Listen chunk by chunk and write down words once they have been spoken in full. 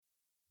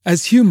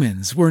As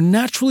humans, we're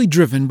naturally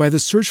driven by the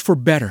search for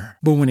better.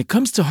 But when it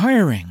comes to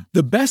hiring,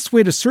 the best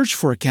way to search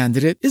for a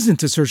candidate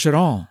isn't to search at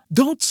all.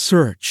 Don't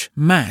search,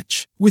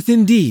 match with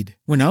Indeed.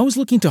 When I was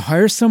looking to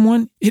hire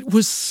someone, it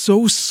was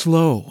so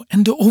slow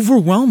and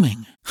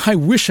overwhelming. I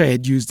wish I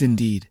had used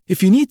Indeed.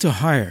 If you need to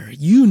hire,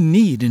 you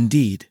need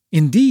Indeed.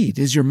 Indeed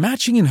is your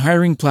matching and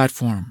hiring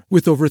platform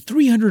with over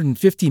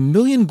 350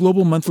 million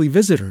global monthly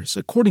visitors,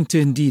 according to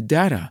Indeed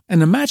data,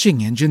 and a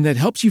matching engine that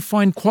helps you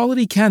find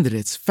quality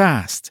candidates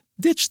fast.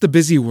 Ditch the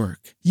busy work.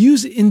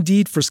 Use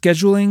Indeed for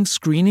scheduling,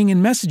 screening,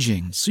 and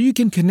messaging so you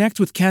can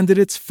connect with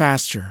candidates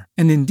faster.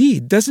 And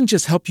Indeed doesn't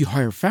just help you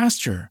hire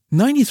faster.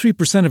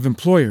 93% of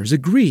employers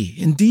agree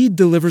Indeed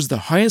delivers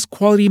the highest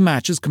quality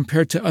matches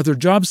compared to other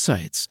job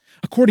sites,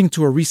 according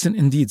to a recent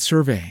Indeed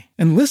survey.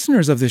 And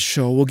listeners of this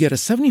show will get a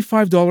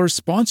 $75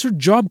 sponsored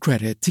job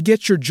credit to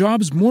get your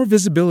jobs more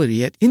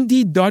visibility at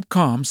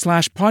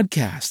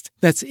Indeed.com/podcast.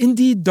 That's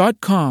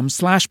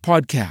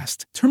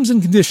Indeed.com/podcast. Terms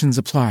and conditions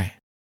apply.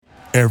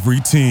 Every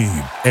team,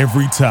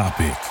 every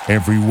topic,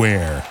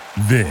 everywhere.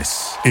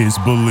 This is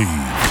Believe.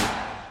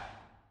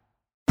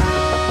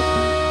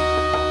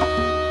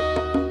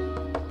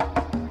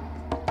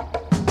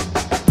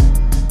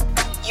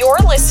 You're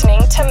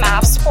listening to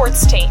MAV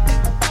Sports Take.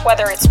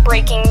 Whether it's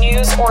breaking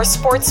news or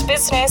sports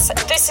business,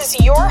 this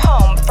is your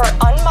home for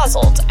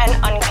unmuzzled and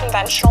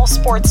unconventional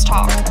sports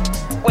talk.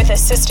 With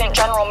Assistant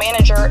General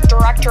Manager,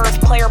 Director of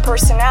Player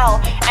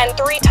Personnel, and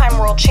three-time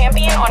world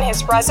champion on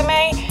his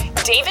resume,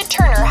 David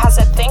Turner has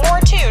a thing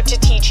or two to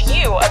teach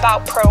you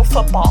about pro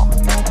football.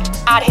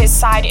 At his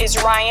side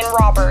is Ryan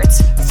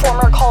Roberts,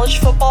 former college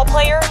football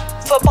player,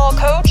 football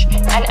coach,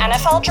 and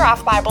NFL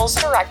Draft Bible's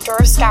Director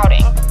of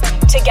Scouting.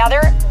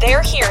 Together,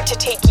 they're here to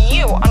take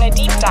you on a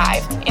deep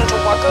dive into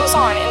what goes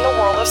on in the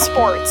world of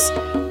sports.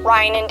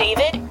 Ryan and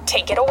David,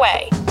 take it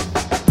away.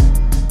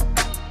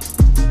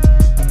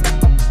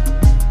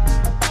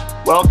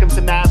 Welcome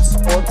to MAV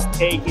Sports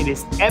Take. It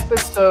is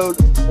episode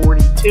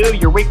 42,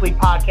 your weekly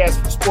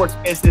podcast for sports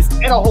business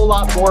and a whole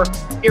lot more.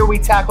 Here we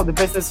tackle the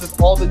businesses,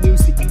 all the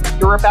news that you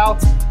hear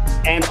about,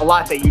 and a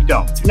lot that you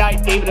don't.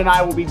 Tonight, David and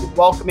I will be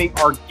welcoming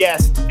our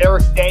guest,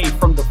 Eric Day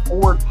from the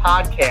Forward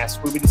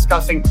Podcast. We'll be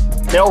discussing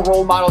male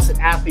role models in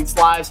athletes'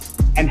 lives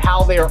and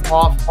how they are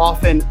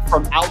often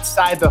from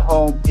outside the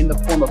home in the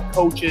form of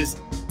coaches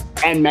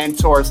and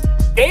mentors.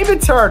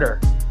 David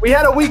Turner, we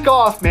had a week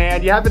off,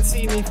 man. You haven't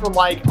seen me for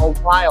like a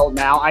while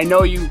now. I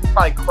know you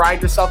probably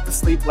cried yourself to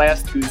sleep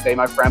last Tuesday,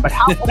 my friend, but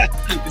how are you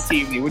this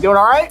evening? We doing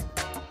all right?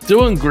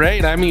 Doing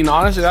great. I mean,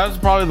 honestly, that was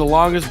probably the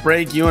longest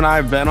break you and I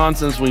have been on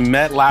since we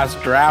met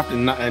last draft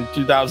in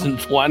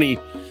 2020.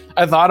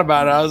 I thought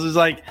about it. I was just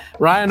like,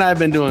 Ryan and I have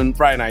been doing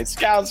Friday Night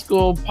Scout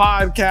School,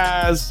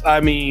 podcasts,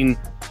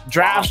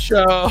 draft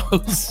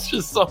shows,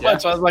 just so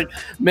much. I was like,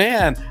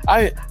 man,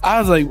 I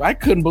was like, I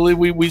couldn't believe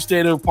we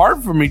stayed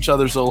apart from each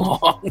other so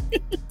long.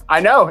 I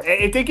know.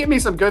 It did give me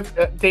some good,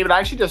 David, I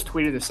actually just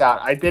tweeted this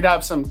out. I did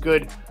have some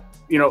good,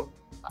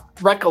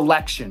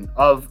 recollection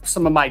of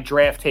some of my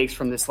draft takes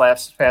from this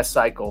last fast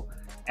cycle.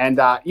 And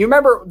you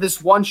remember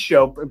this one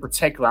show in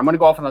particular. I'm going to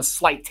go off on a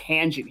slight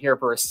tangent here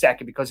for a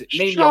second because it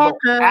made me a little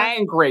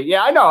angry.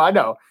 Yeah, I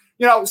know.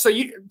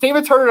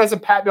 David Turner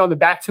doesn't pat me on the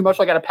back too much.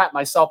 I got to pat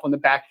myself on the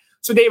back.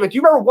 So, David, do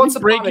you remember once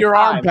upon a time? Break your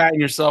arm patting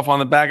yourself on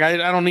the back. I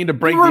don't need to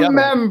break the other.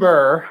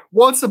 Remember,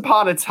 once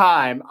upon a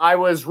time, I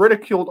was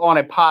ridiculed on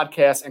a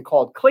podcast and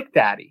called Click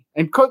Daddy,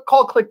 and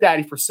called Click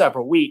Daddy for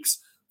several weeks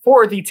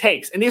for the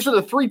takes. And these are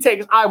the three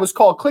takes I was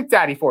called Click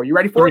Daddy for. You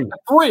ready for it?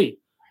 3,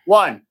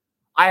 1.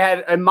 I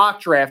had a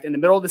mock draft in the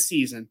middle of the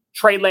season.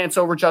 Trade Lance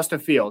over Justin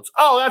Fields.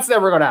 Oh, that's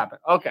never going to happen.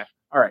 Okay.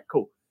 All right,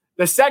 cool.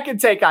 The second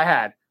take I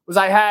had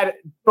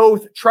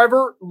both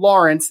Trevor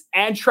Lawrence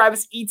and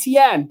Travis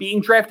Etienne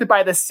being drafted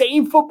by the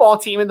same football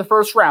team in the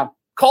first round.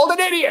 Called an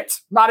idiot.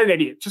 Not an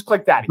idiot. Just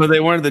Click Daddy. But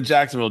they weren't the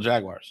Jacksonville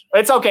Jaguars.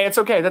 It's okay.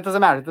 That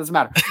doesn't matter.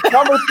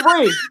 Number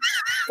 3.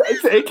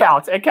 It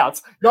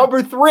counts.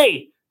 Number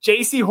 3,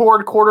 J.C.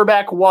 Horn,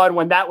 quarterback 1,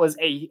 when that was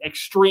a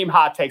extreme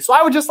hot take. So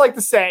I would just like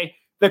to say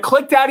the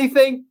Click Daddy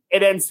thing,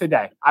 it ends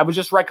today. I was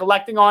just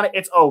recollecting on it.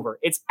 It's over.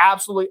 It's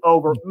absolutely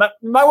over.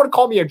 You might want to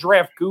call me a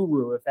draft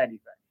guru, if anything.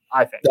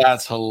 I think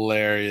that's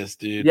hilarious,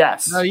 dude.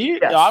 Yes. No,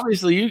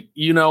 obviously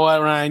you know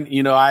what, Ryan.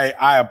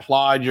 I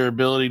applaud your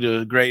ability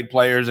to grade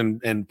players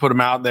and put them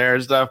out there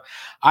and stuff.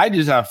 I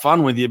just have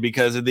fun with you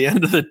because at the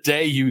end of the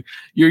day,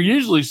 you're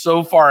usually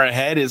so far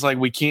ahead. It's like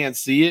we can't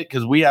see it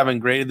because we haven't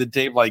graded the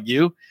tape like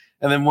you.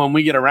 And then when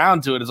we get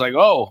around to it, it's like,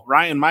 oh,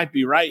 Ryan might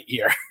be right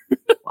here.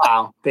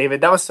 Wow,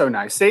 David, that was so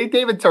nice. See,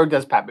 David Turner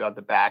does pat me on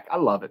the back. I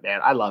love it,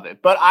 man. I love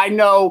it. But I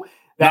know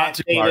that not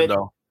too David, hard,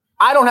 though.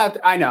 I don't have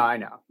to. I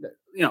know.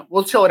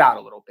 We'll chill it out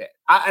a little bit.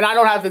 I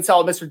don't have to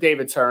tell Mr.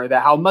 David Turner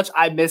that how much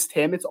I missed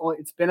him.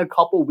 It's been a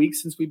couple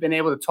weeks since we've been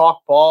able to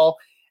talk ball.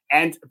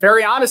 And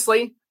very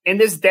honestly, in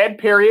this dead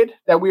period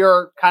that we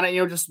are kind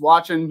of, just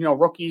watching,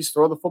 rookies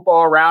throw the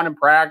football around in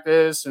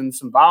practice and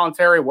some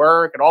voluntary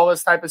work and all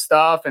this type of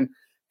stuff and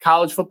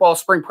college football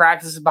spring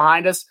practice is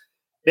behind us.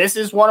 This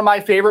is one of my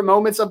favorite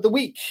moments of the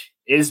week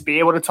is be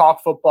able to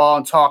talk football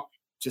and talk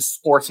just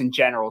sports in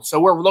general. So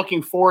we're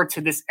looking forward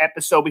to this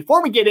episode.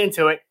 Before we get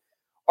into it,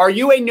 are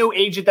you a new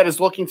agent that is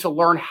looking to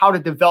learn how to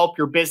develop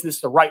your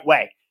business the right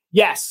way?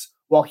 Yes.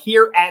 Well,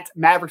 here at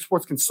Maverick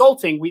Sports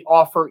Consulting, we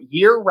offer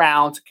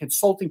year-round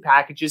consulting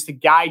packages to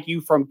guide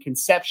you from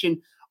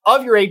conception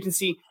of your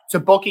agency to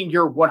booking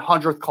your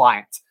 100th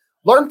client.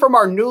 Learn from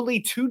our nearly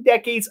 2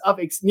 decades of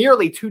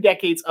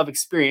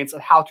experience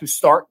of how to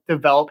start,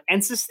 develop,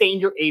 and sustain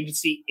your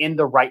agency in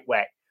the right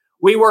way.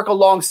 We work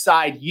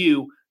alongside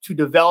you to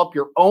develop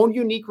your own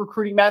unique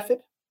recruiting method,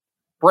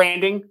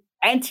 branding,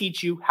 and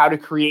teach you how to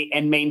create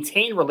and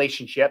maintain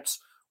relationships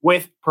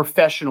with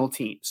professional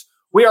teams.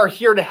 We are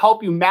here to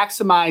help you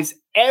maximize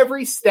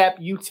every step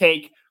you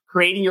take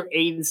creating your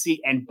agency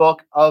and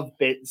book of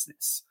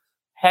business.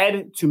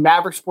 Head to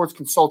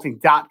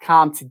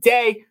mavericksportsconsulting.com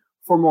today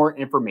for more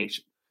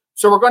information.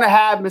 So we're going to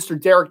have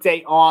Mr. Derek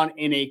Day on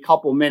in a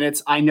couple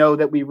minutes. I know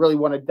that we really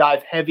want to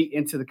dive heavy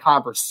into the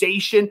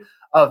conversation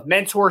of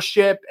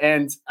mentorship,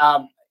 and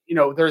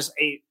there's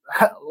a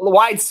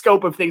wide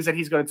scope of things that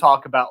he's going to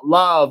talk about,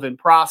 love and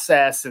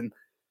process, and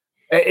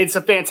it's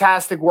a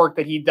fantastic work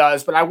that he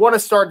does. But I want to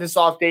start this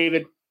off,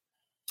 David.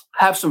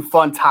 Have some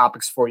fun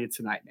topics for you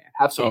tonight, man.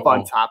 Have some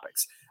fun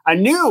topics. A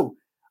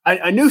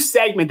new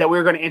segment that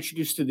we're going to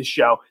introduce to the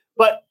show.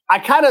 But I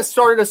kind of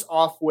started us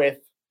off with,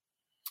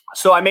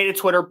 so I made a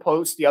Twitter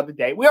post the other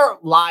day. We are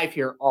live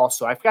here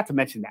also. I forgot to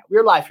mention that.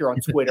 We're live here on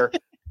Twitter,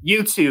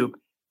 YouTube,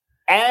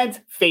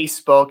 and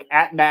Facebook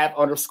at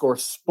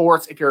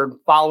 @Mav_sports. If you're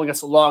following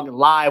us along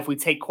live, we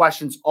take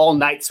questions all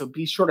night. So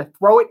be sure to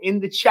throw it in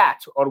the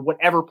chat on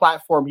whatever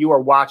platform you are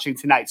watching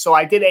tonight. So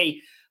I did a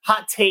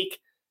hot take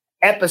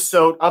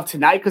episode of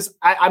tonight because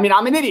I'm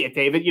an idiot,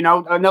 David.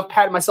 Enough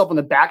patting myself on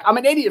the back. I'm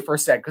an idiot for a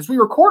second because we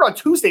record on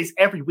Tuesdays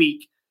every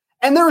week.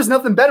 And there is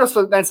nothing better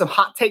than some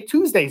Hot Take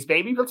Tuesdays,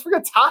 baby. Let's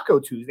forget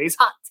Taco Tuesdays.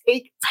 Hot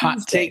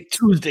Take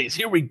Tuesdays.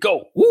 Here we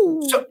go.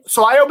 Woo.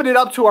 So I opened it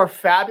up to our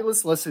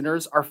fabulous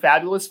listeners, our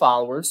fabulous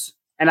followers,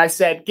 and I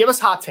said, give us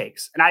hot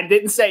takes. And I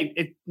didn't say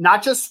it,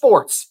 not just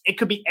sports. It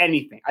could be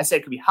anything. I said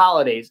it could be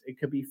holidays. It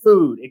could be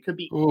food. It could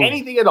be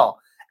anything at all.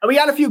 And we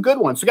got a few good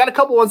ones. We got a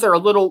couple ones that are a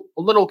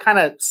little kind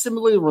of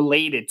similarly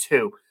related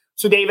too.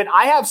 So, David,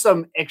 I have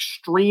some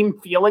extreme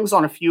feelings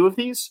on a few of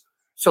these.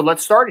 So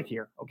let's start it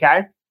here,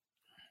 okay?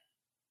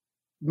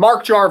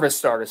 Mark Jarvis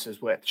started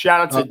us with. Shout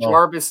out to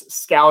Jarvis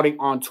Scouting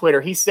on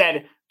Twitter. He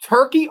said,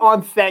 turkey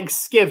on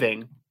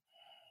Thanksgiving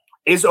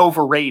is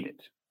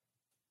overrated.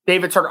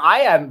 David Turner,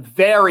 I have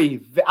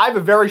a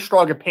very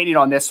strong opinion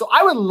on this, so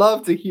I would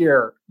love to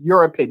hear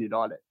your opinion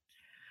on it.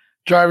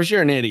 Jarvis,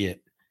 you're an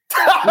idiot.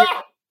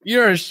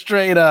 You're a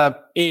straight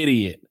up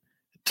idiot.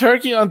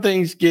 Turkey on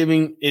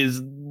Thanksgiving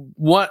is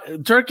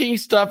turkey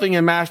stuffing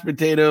and mashed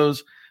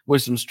potatoes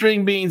with some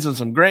string beans and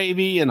some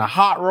gravy and a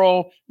hot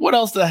roll. What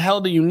else the hell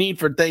do you need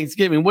for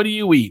Thanksgiving? What do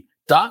you eat?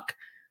 Duck?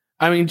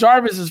 I mean,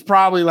 Jarvis is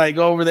probably like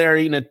over there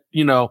eating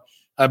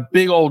a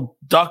big old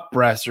duck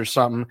breast or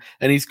something,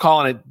 and he's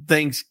calling it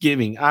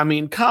Thanksgiving. I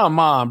mean, come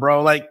on,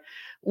 bro. Like,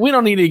 we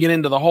don't need to get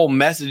into the whole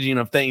messaging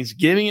of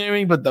Thanksgiving and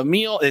everything, but the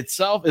meal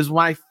itself is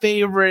my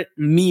favorite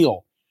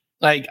meal.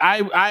 Like,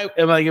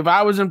 if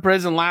I was in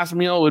prison, last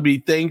meal would be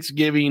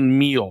Thanksgiving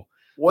meal.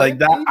 Like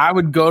that, I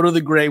would go to the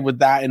grave with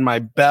that in my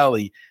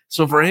belly.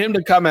 So for him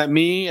to come at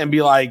me and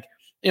be like,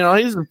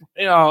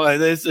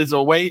 this is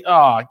a way.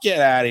 Oh,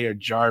 get out of here,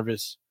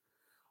 Jarvis.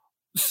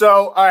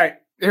 So, all right,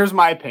 here's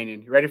my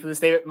opinion. You ready for this,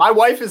 David? My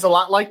wife is a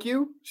lot like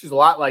you. She's a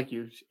lot like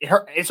you.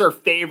 It's her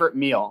favorite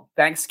meal.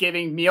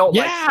 Thanksgiving meal.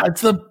 Yeah,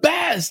 it's the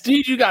best,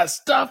 dude. You got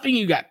stuffing,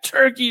 you got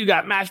turkey, you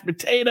got mashed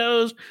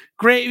potatoes,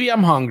 gravy.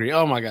 I'm hungry.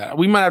 Oh my God.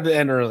 We might have to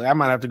end early. I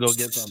might have to go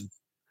get something.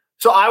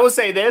 So I will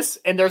say this,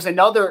 and there's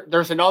another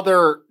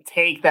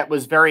take that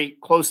was very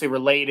closely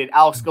related.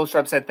 Alex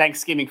Gilstrap said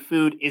Thanksgiving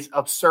food is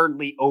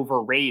absurdly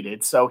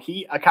overrated. So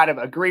he kind of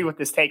agreed with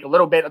this take a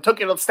little bit. I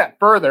took it a step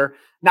further,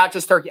 not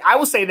just turkey. I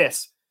will say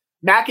this,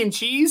 mac and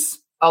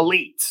cheese,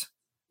 elite.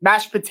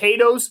 Mashed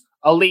potatoes,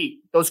 elite.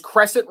 Those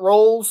crescent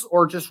rolls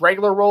or just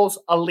regular rolls,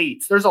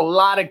 elite. There's a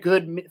lot of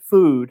good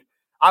food.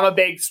 I'm a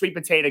big sweet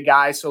potato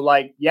guy, so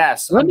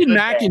yes. When did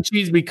mac and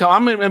cheese become?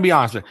 I'm going to be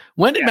honest with you.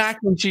 When did mac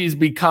and cheese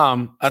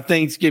become a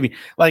Thanksgiving?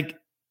 Like,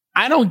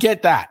 I don't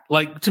get that.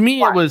 Like, to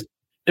me, it was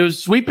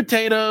sweet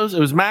potatoes. It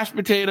was mashed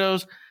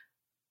potatoes.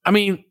 I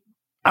mean,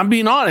 I'm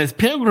being honest.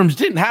 Pilgrims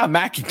didn't have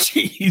mac and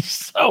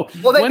cheese. So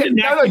when did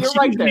mac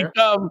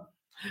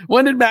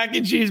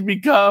and cheese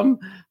become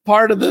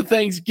part of the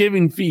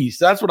Thanksgiving feast?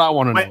 That's what I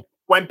want to know.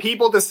 When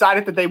people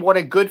decided that they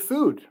wanted good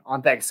food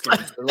on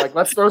Thanksgiving, they're like,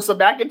 let's throw some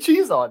mac and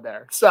cheese on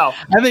there. So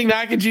I think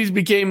mac and cheese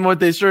became what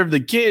they serve the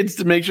kids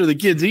to make sure the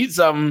kids eat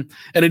something.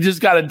 And it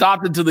just got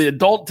adopted to the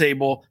adult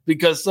table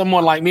because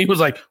someone like me was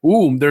like,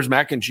 ooh, there's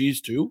mac and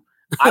cheese too.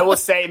 I will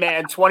say,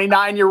 man,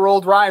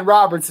 29-year-old Ryan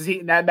Roberts is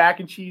eating that mac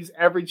and cheese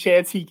every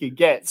chance he could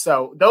get.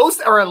 So those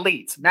are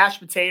elite.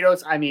 Mashed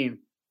potatoes, I mean,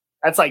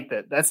 that's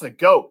the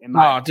GOAT.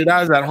 Dude,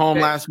 I was at home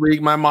last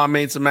week. My mom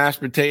made some mashed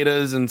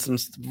potatoes and some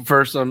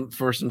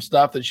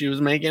stuff that she was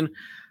making.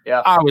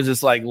 Yeah. I was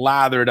just like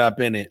lathered up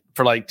in it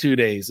for like 2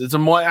 days.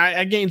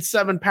 I gained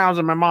 7 pounds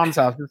at my mom's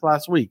house this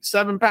last week.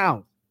 7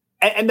 pounds.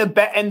 And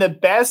the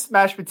best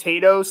mashed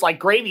potatoes, like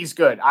gravy's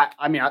good.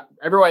 I mean,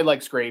 everybody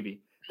likes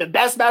gravy. The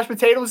best mashed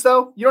potatoes,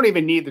 though, you don't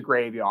even need the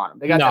gravy on them.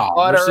 They got the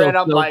butter in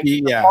them, like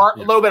a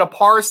little bit of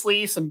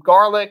parsley, some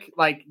garlic.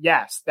 Like,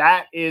 yes,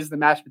 that is the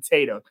mashed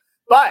potato.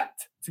 But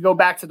to go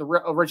back to the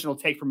original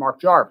take from Mark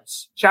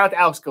Jarvis, shout out to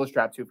Alex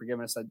Gilstrap, too, for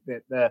giving us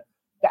the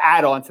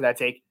add-on to that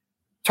take.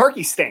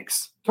 Turkey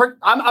stinks.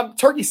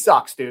 Turkey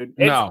sucks, dude.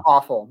 It's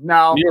awful.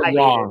 No, you're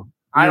wrong.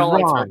 I don't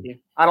like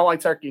turkey. I don't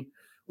like turkey.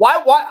 Why?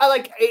 I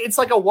like it's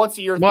like a once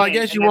a year thing. Well, I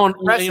guess you won't.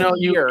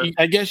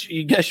 I guess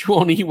you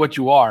won't eat what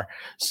you are.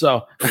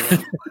 So,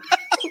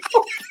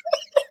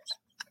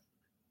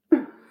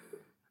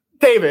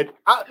 David,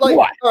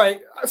 what? All right.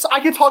 So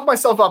I can talk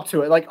myself up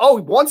to it. Like,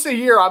 once a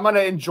year I'm gonna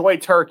enjoy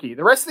turkey.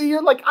 The rest of the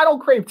year, like, I don't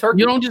crave turkey.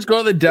 You don't just go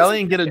to the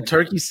deli and get a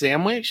turkey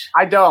sandwich?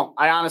 I don't.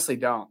 I honestly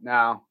don't.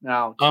 No.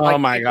 Oh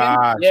like, my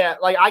god. Yeah,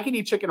 like I can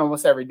eat chicken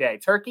almost every day.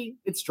 Turkey,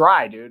 it's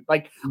dry, dude.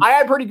 Like I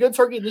had pretty good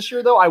turkey this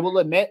year, though. I will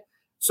admit.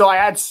 So I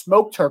had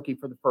smoked turkey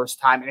for the first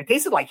time, and it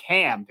tasted like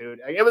ham, dude.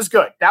 It was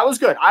good. That was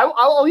good. I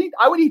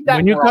would eat that.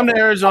 When you come to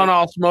Arizona,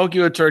 I'll smoke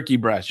you a turkey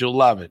breast. You'll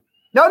love it.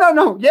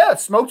 No. Yeah,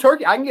 smoked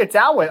turkey. I can get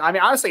down with. I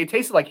mean, honestly, it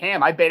tasted like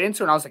ham. I bit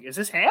into it, and I was like, "Is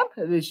this ham?"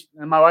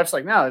 And my wife's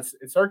like, "No,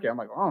 it's turkey." I'm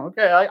like, "Oh,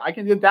 okay. I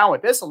can get down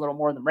with this a little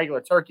more than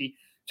regular turkey."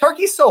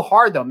 Turkey's so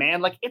hard, though,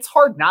 man. Like, it's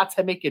hard not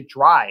to make it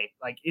dry.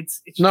 Like,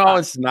 it's no,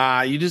 it's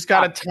not. You just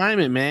gotta time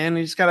it, man.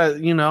 You just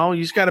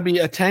gotta be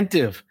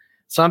attentive.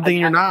 Something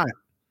you're not.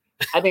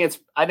 I think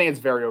it's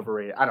very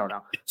overrated. I don't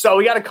know. So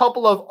we got a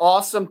couple of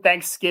awesome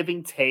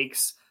Thanksgiving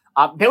takes.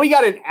 Then we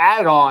got an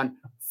add-on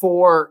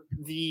for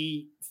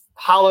the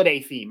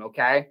holiday theme.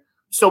 Okay,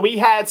 so we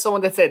had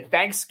someone that said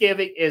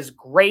Thanksgiving is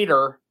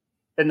greater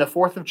than the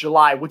 4th of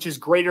July, which is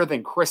greater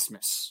than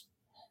Christmas.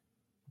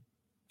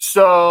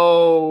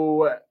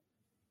 So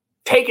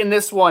taking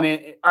this one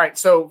in. All right,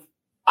 so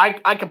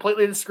I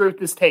completely disagree with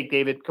this take,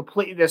 David.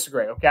 Completely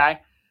disagree. Okay.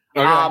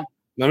 I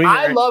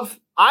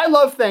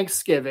love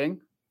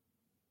Thanksgiving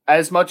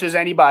as much as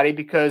anybody,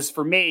 because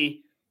for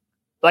me,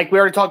 like we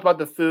already talked about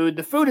the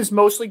food is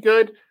mostly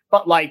good,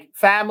 but like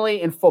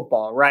family and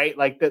football, right?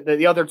 Like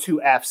the other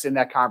two F's in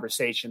that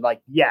conversation,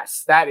 like,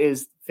 yes, that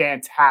is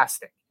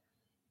fantastic.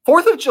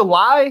 4th of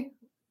July,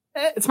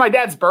 it's my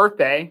dad's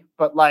birthday,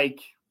 but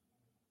like,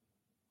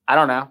 I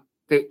don't know.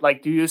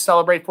 Do you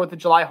celebrate 4th of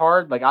July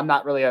hard? Like, I'm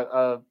not really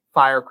a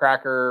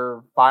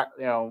firecracker,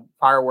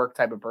 firework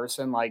type of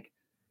person. Like,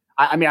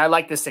 I mean, I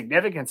like the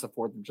significance of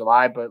 4th of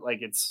July, but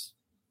like,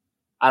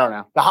 I don't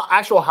know. The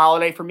actual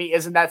holiday for me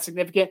isn't that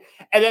significant.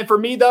 And then for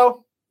me,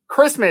 though,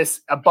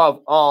 Christmas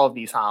above all of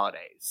these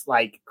holidays.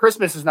 Like,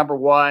 Christmas is number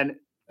one,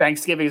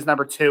 Thanksgiving is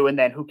number two, and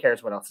then who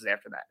cares what else is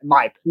after that? In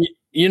my opinion.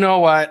 You know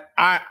what?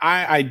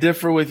 I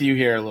differ with you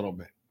here a little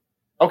bit.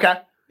 Okay.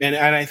 And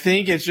I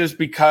think it's just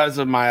because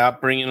of my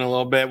upbringing a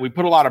little bit. We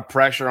put a lot of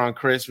pressure on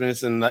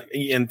Christmas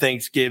and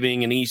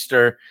Thanksgiving and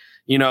Easter.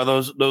 You know,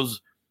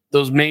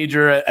 those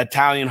major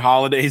Italian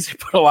holidays, they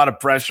put a lot of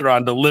pressure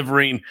on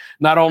delivering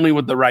not only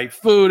with the right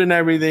food and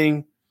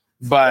everything,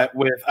 but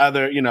with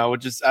other,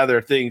 with just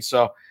other things.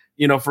 So,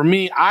 for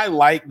me, I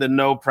like the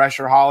no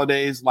pressure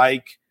holidays.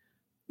 Like,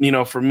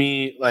 for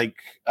me, like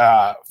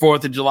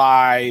 4th of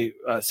July,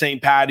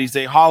 St. Patty's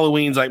Day,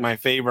 Halloween's like my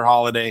favorite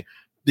holiday,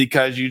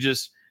 because you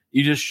just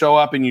show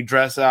up and you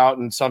dress out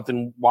in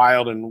something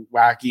wild and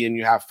wacky, and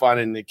you have fun,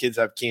 and the kids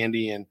have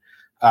candy, and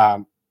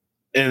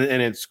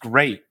it's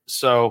great.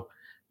 So,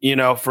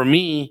 for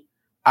me,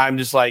 I'm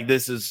just like,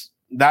 this is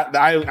that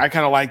I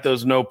kind of like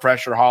those no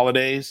pressure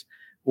holidays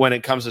when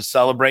it comes to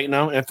celebrating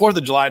them. And 4th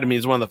of July to me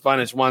is one of the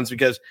funnest ones,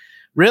 because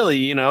really,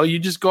 you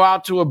just go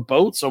out to a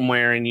boat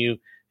somewhere and you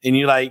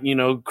like,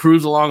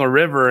 cruise along a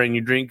river and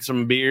you drink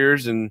some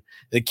beers and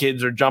the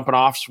kids are jumping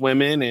off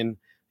swimming, and,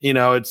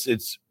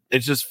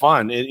 it's just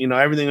fun.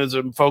 Everything is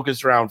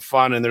focused around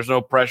fun, and there's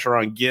no pressure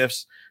on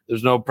gifts.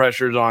 There's no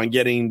pressures on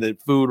getting the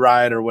food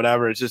right or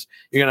whatever. It's just,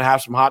 you're going to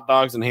have some hot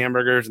dogs and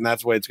hamburgers, and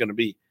that's the way it's going to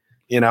be,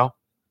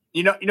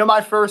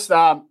 my first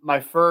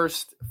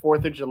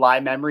 4th of July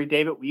memory,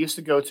 David, we used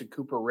to go to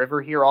Cooper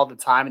River here all the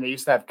time, and they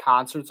used to have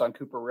concerts on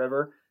Cooper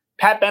River.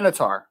 Pat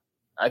Benatar,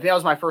 I think that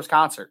was my first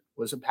concert,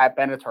 was a Pat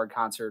Benatar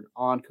concert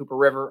on Cooper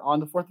River on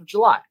the 4th of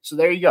July. So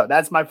there you go.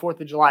 That's my 4th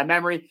of July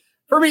memory.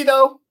 For me,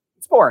 though,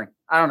 it's boring.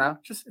 I don't know.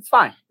 It's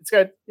fine. It's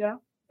good.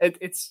 It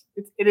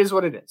is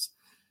what it is.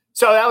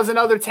 So that was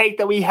another take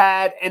that we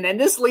had. And then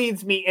this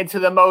leads me into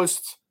the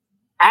most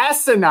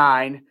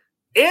asinine,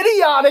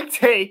 idiotic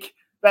take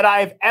that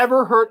I've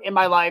ever heard in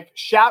my life.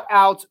 Shout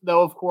out,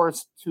 though, of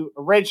course, to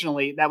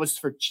originally, that was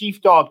for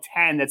Chief Dog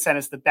 10 that sent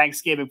us the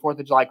Thanksgiving, 4th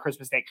of July,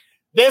 Christmas take.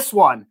 This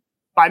one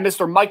by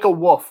Mr. Michael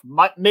Wolf,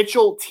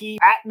 Mitchell T.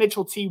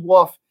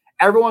 Wolf.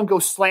 Everyone go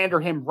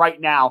slander him right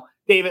now.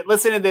 David,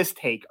 listen to this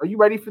take. Are you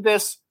ready for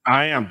this?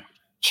 I am.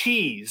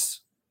 Cheese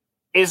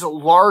is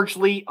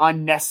largely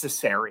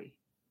unnecessary.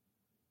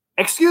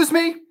 Excuse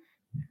me?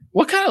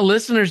 What kind of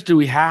listeners do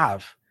we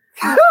have?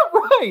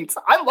 Right.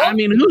 I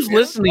mean, who's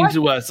listening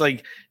to us?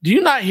 Like, do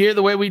you not hear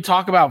the way we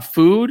talk about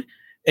food?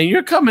 And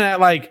you're coming at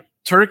like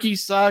turkey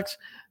sucks,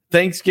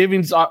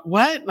 Thanksgiving's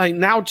what? Like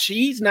now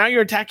cheese? Now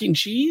you're attacking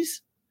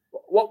cheese?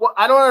 What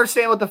I don't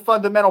understand what the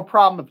fundamental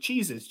problem of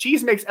cheese is.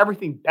 Cheese makes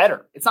everything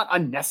better. It's not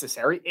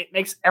unnecessary. It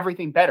makes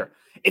everything better.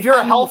 If you're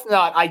a health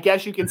nut, I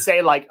guess you can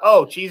say like,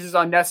 oh, cheese is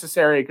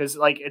unnecessary because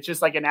like it's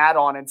just like an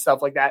add-on and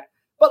stuff like that.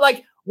 But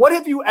like, what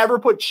have you ever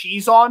put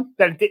cheese on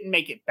that didn't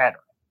make it better?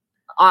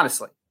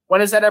 Honestly,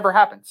 when has that ever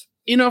happened?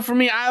 You know, for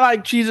me, I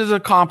like cheese as a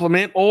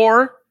compliment,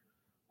 or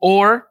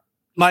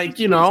like,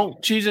 you know,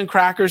 cheese and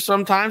crackers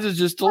sometimes is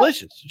just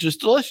delicious. Just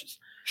delicious.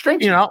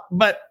 String, you know,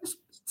 but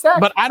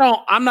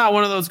I'm not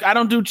one of those. I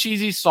don't do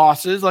cheesy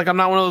sauces. Like I'm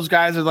not one of those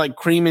guys that like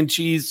cream and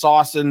cheese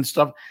sauce and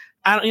stuff.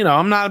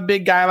 I'm not a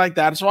big guy like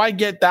that. So I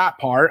get that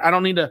part. I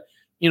don't need to,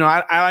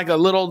 I like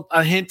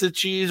a hint of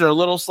cheese or a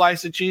little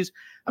slice of cheese.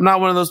 I'm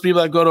not one of those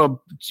people that go to,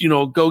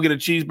 go get a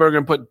cheeseburger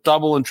and put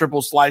double and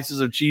triple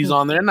slices of cheese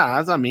on there. Nah,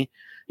 that's not me.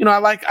 I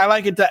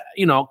like it to,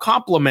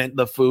 complement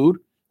the food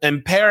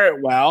and pair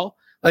it well.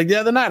 Like the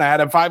other night, I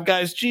had a Five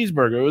Guys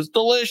cheeseburger. It was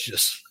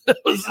delicious.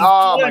 Delicious.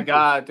 My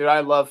God, dude. I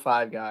love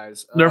Five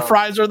Guys. Their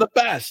fries are the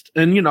best.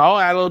 And, add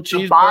a little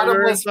cheeseburger.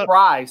 Bottomless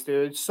fries,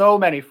 dude. So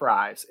many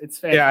fries. It's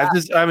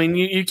fantastic. Yeah,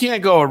 you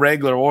can't go a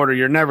regular order.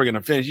 You're never going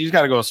to finish. You just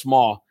got to go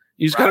small.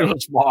 Got to go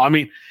small. I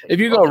mean, if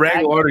you go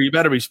regular order, you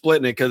better be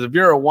splitting it, because if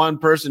you're a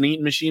one-person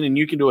eating machine and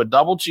you can do a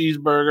double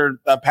cheeseburger,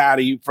 a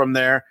patty from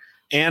there,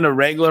 and a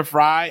regular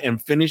fry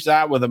and finish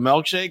that with a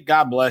milkshake,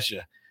 God bless you.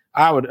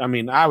 I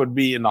would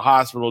be in the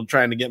hospital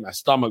trying to get my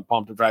stomach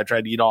pumped if I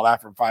tried to eat all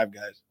that from Five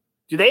Guys.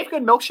 Do they have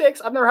good milkshakes?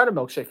 I've never had a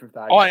milkshake from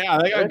Five Guys. Oh yeah,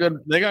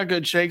 they got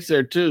good shakes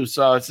there too.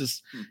 So it's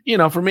just,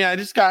 for me, I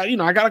just got,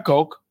 I got a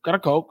Coke. I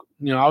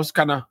was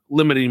kind of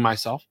limiting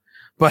myself,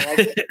 but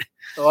I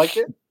like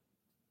it.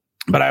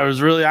 But I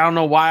don't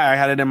know why I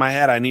had it in my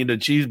head I need a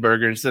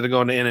cheeseburger instead of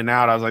going to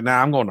In-N-Out. I was like,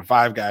 nah, I'm going to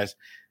Five Guys.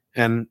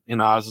 And,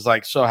 I was just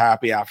like so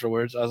happy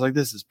afterwards. I was like,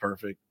 this is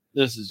perfect.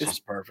 This is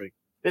just perfect.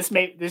 This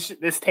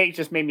take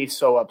just made me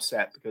so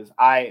upset because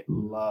I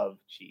love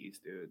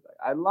cheese, dude. Like,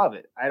 I love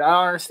it. I don't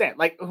understand.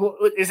 Like,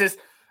 is this?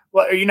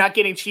 What, are you not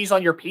getting cheese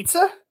on your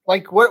pizza?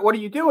 Like, what are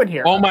you doing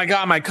here? Oh my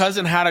God, my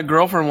cousin had a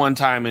girlfriend one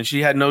time and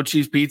she had no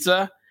cheese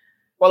pizza.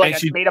 Well, like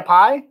tomato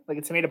pie, like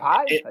a tomato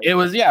pie. It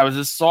was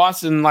just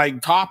sauce and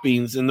like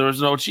toppings, and there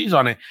was no cheese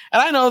on it. And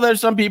I know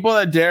there's some people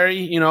that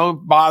dairy,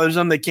 bothers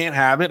them. They can't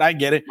have it. I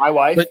get it. My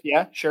wife,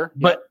 yeah, sure.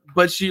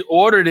 But she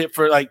ordered it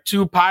for like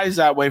 2 pies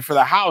that way for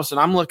the house.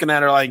 And I'm looking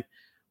at her like,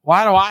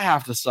 why do I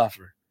have to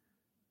suffer?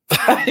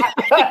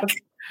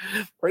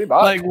 Pretty much.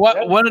 Like,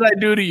 what did I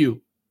do to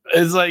you?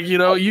 It's like,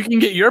 you can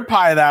get your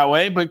pie that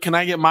way, but can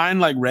I get mine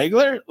like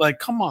regular? Like,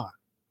 come on.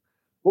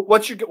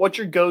 What's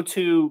your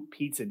go-to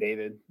pizza,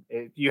 David?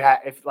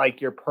 If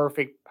like your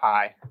perfect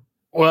pie.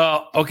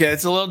 Well, okay,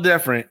 it's a little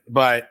different,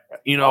 but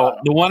the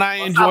one I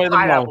enjoy the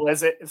most.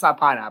 Is it? It's not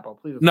pineapple,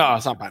 please. No,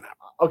 it's not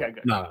pineapple. Okay,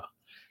 good. No.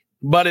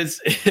 But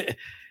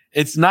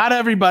it's not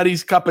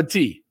everybody's cup of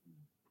tea.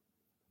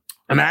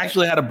 And I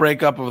actually had a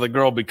breakup with a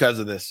girl because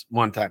of this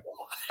one time.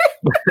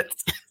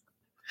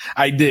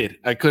 I did.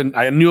 I couldn't.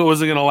 I knew it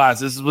wasn't going to last.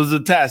 This was a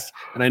test,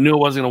 and I knew it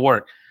wasn't going to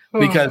work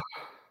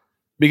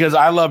because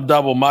I love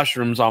double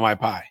mushrooms on my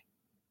pie.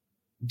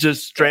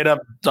 Just straight up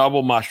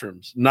double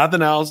mushrooms.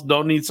 Nothing else.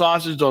 Don't need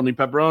sausage. Don't need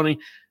pepperoni.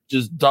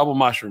 Just double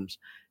mushrooms.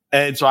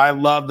 And so I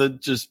love to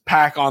just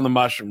pack on the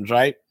mushrooms,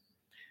 right?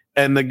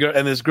 And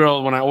this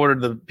girl, when I ordered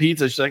the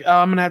pizza, she's like, "Oh,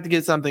 I'm gonna have to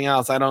get something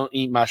else. I don't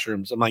eat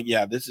mushrooms." I'm like,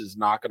 "Yeah, this is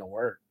not gonna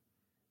work."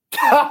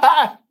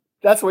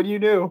 That's when you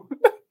knew.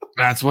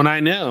 That's when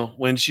I knew.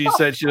 When she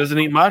said she doesn't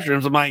eat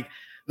mushrooms, I'm like,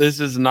 "This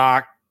is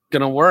not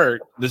gonna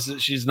work.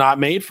 She's not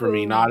made for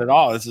me. Not at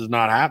all. This is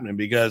not happening."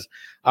 Because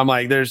I'm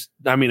like,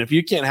 if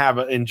you can't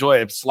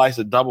enjoy a slice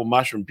of double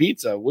mushroom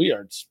pizza, we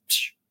are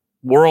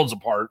worlds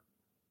apart.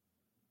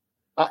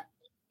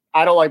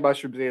 I don't like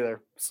mushrooms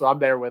either, so I'm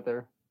there with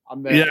her.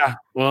 I'm there. Yeah,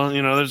 well,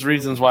 there's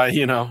reasons why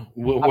we're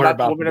I'm not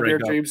about the woman to of your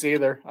break up. dreams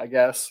either, I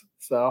guess.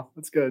 So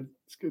it's good.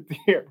 It's good to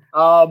hear.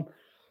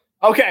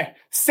 Okay,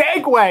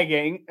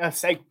 segueing.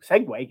 Let's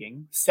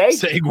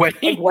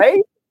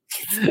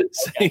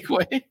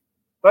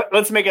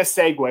make a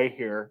segue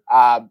here.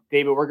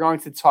 David, we're going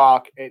to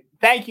talk.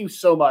 Thank you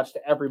so much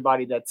to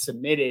everybody that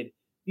submitted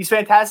these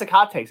fantastic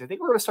hot takes. I think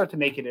we're going to start to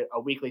make it a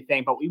weekly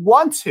thing, but we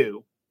want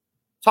to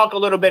talk a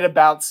little bit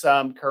about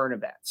some current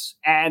events.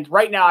 And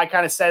right now, I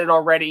kind of said it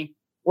already.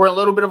 We're in a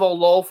little bit of a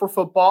lull for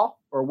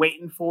football. We're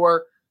waiting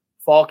for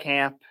fall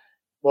camp.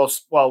 Well,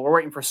 we're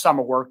waiting for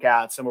summer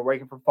workouts, and we're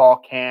waiting for fall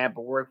camp,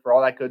 and we're waiting for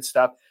all that good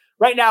stuff.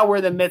 Right now, we're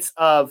in the midst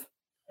of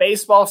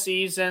baseball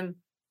season,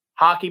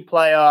 hockey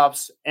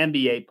playoffs,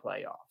 NBA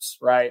playoffs,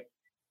 right?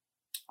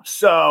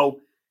 So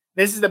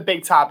this is the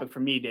big topic for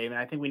me, Dave, and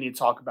I think we need to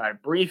talk about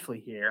it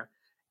briefly here,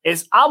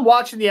 is I'm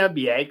watching the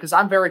NBA because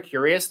I'm very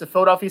curious. The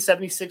Philadelphia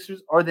 76ers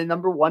are the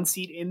number 1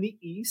 seed in the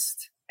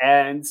East,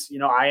 and,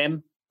 I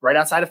am right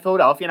outside of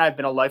Philadelphia, and I've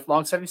been a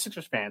lifelong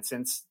 76ers fan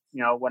since,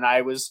 when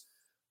I was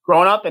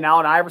growing up, and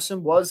Allen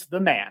Iverson was the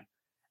man.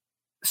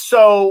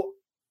 So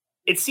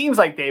it seems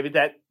like, David,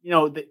 that,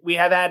 that we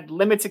have had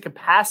limited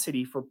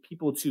capacity for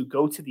people to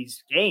go to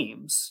these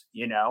games,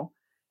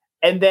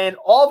 and then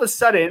all of a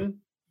sudden,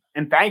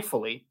 and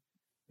thankfully,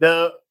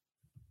 the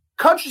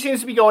country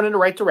seems to be going in the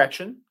right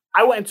direction.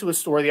 I went into a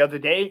store the other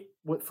day,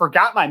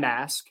 forgot my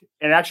mask,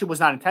 and it actually was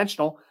not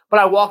intentional, but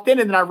I walked in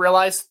and then I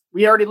realized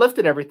we already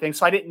lifted everything,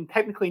 so I didn't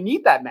technically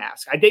need that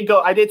mask. I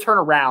did turn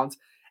around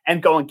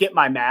and go and get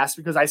my mask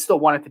because I still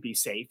wanted to be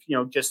safe,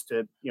 just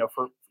to,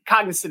 for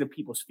cognizant of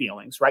people's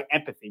feelings, right?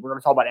 Empathy. We're going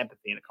to talk about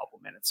empathy in a couple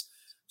of minutes.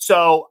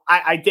 So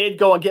I did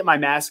go and get my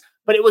mask,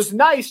 but it was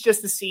nice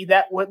just to see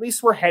that at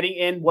least we're heading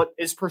in what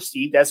is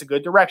perceived as a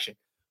good direction.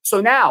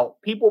 So now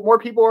more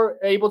people are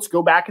able to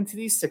go back into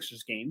these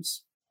Sixers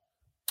games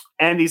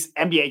and these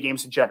NBA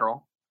games in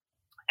general.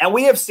 And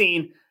we have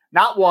seen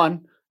not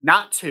one,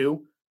 not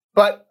two,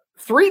 but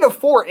 3 to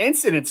 4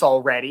 incidents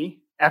already,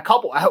 a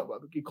couple,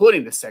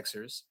 including the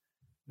Sixers,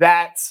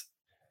 that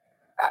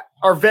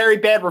are very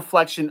bad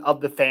reflection of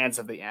the fans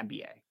of the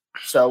NBA.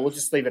 So we'll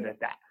just leave it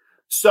at that.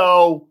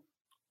 So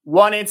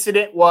one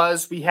incident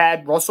was we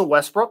had Russell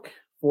Westbrook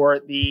for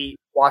the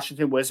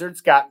Washington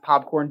Wizards got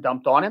popcorn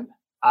dumped on him,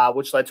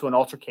 which led to an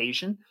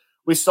altercation.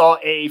 We saw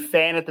a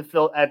fan at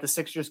the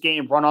Sixers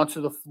game run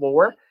onto the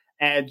floor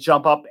and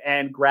jump up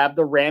and grab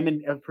the rim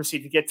and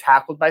proceed to get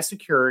tackled by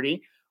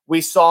security.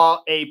 We saw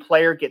a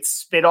player get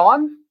spit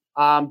on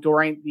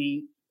during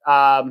it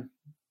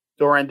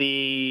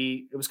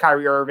was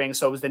Kyrie Irving,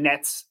 so it was the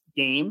Nets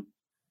game.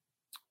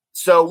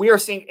 So we are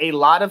seeing a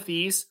lot of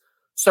these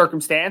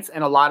circumstances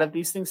and a lot of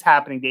these things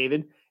happening,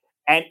 David.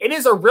 And it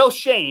is a real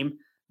shame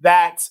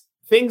that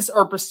things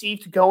are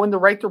perceived to go in the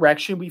right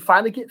direction. We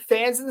finally get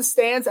fans in the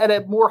stands at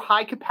a more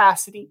high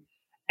capacity,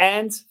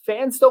 and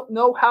fans don't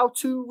know how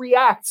to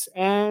react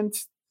and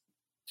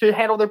to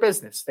handle their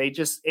business. They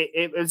just,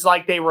 it's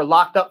like they were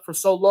locked up for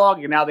so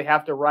long and now they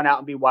have to run out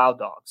and be wild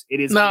dogs. It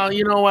is. No,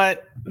 you know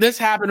what? This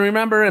happened.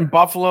 Remember in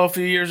Buffalo a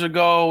few years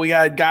ago, we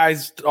had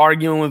guys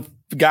arguing with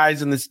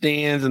guys in the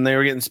stands and they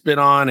were getting spit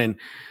on. And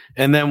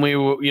then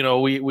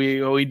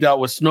we dealt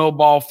with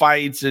snowball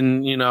fights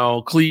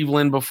in,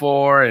 Cleveland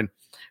before. And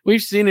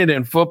we've seen it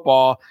in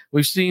football.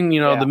 We've seen,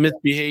 the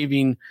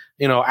misbehaving,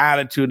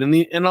 attitude.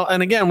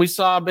 And again, we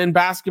saw in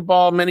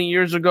basketball many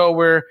years ago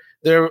where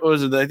there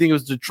was, I think it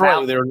was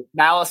Detroit. There were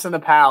Malice in the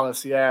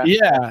Palace. Yeah.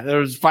 Yeah. There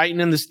was fighting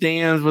in the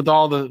stands with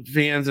all the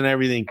fans and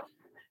everything.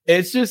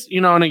 It's just,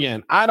 and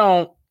again, I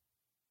don't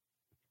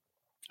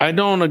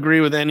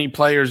agree with any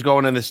players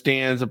going in the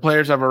stands. The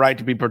players have a right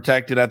to be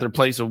protected at their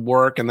place of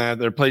work, and that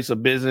their place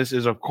of business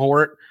is a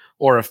court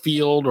or a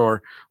field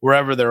or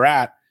wherever they're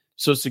at.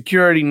 So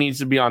security needs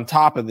to be on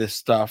top of this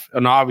stuff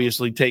and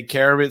obviously take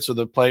care of it so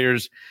the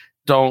players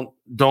don't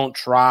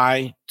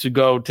try to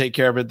go take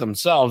care of it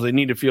themselves. They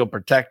need to feel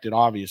protected,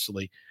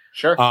 obviously.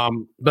 Sure.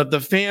 But the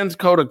fans'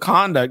 code of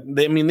conduct,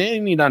 they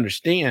need to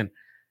understand,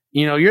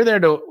 you're there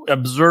to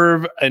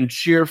observe and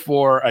cheer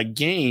for a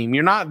game.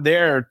 You're not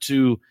there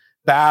to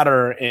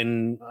batter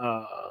and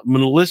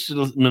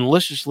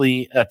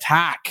maliciously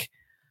attack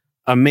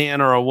a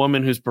man or a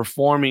woman who's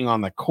performing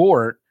on the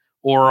court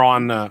or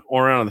on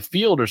the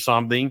field or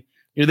something.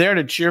 You're there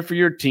to cheer for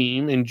your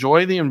team,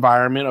 enjoy the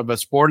environment of a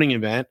sporting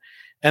event,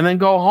 and then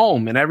go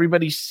home and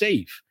everybody's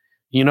safe.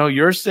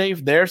 You're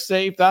safe, they're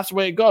safe. That's the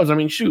way it goes. I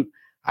mean, shoot,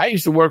 I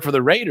used to work for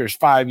the Raiders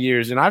 5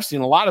 years and I've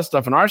seen a lot of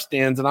stuff in our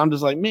stands and I'm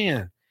just like,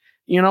 man,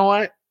 you know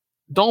what?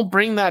 Don't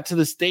bring that to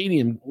the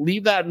stadium.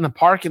 Leave that in the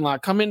parking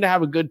lot. Come in to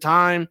have a good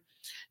time.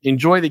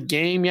 Enjoy the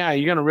game. Yeah,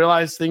 you're going to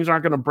realize things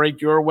aren't going to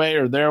break your way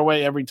or their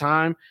way every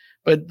time.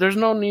 But there's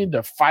no need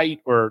to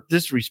fight or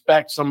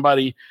disrespect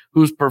somebody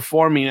who's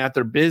performing at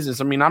their business.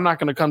 I mean, I'm not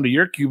going to come to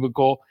your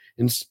cubicle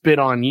and spit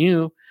on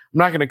you. I'm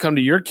not going to come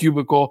to your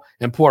cubicle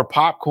and pour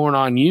popcorn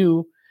on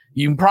you.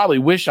 You probably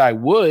wish I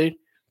would,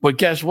 but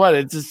guess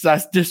what?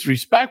 That's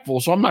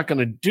disrespectful. So I'm not going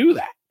to do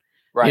that.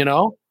 Right.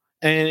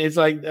 And it's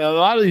like a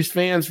lot of these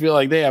fans feel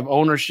like they have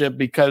ownership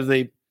because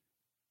they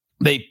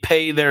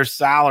pay their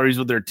salaries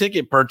with their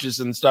ticket purchase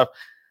and stuff.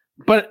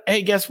 But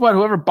hey, guess what?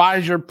 Whoever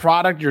buys your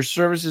product, your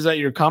services at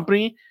your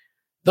company,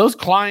 those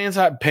clients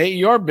pay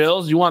your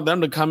bills. You want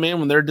them to come in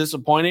when they're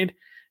disappointed.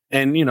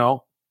 And,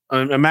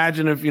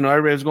 imagine if,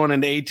 everybody's going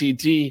into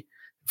AT&T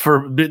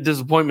for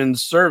disappointment in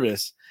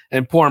service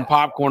and pouring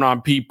popcorn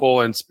on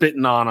people and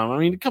spitting on them. I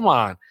mean, come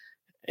on.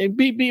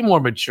 Be more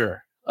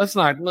mature. Let's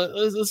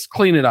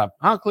clean it up.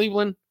 Huh,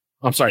 Cleveland?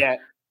 I'm sorry. Yeah.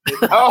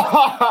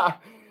 Oh,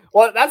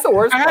 well, that's the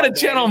worst. I had to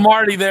channel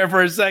Marty there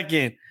for a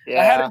second.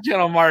 Yeah.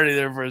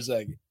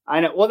 I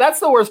know. Well,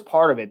 that's the worst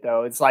part of it,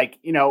 though. It's like,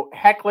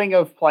 heckling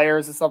of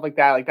players and stuff like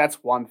that. Like,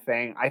 that's one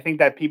thing. I think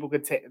that people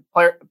could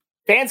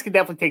fans could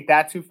definitely take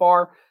that too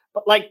far.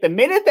 But like the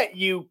minute that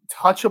you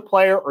touch a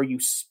player or you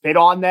spit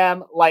on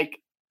them, like,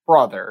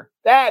 brother,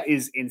 that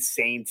is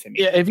insane to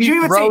me. Yeah, if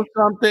you throw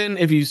something,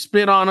 if you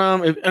spit on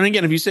them, and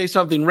again, if you say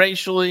something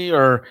racially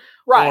or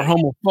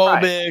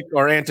homophobic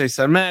or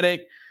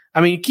anti-Semitic,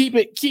 I mean, keep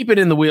it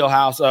in the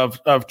wheelhouse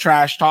of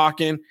trash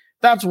talking.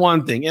 That's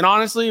one thing. And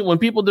honestly, when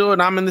people do it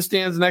and I'm in the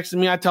stands next to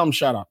me, I tell them,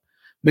 shut up.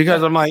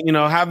 because I'm like,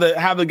 have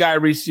the guy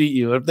reseat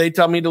you. If they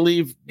tell me to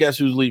leave, guess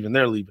who's leaving?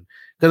 They're leaving,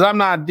 because I'm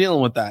not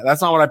dealing with that.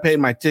 That's not what I paid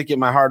my ticket,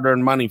 my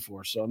hard-earned money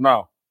for. So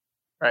no.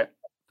 Right.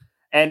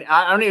 And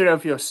I don't even know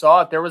if you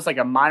saw it. There was like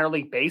a minor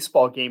league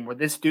baseball game where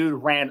this dude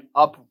ran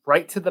up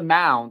right to the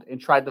mound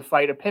and tried to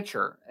fight a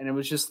pitcher. And it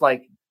was just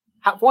like,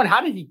 how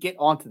did he get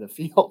onto the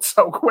field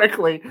so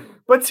quickly?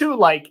 But two,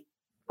 like,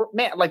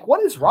 man, like,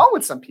 what is wrong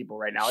with some people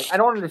right now? Like, I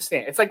don't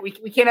understand. It's like we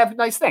can't have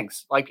nice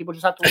things. Like, people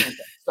just have to live with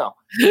things. So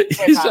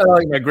you sound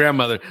like my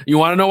grandmother. You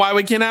want to know why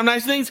we can't have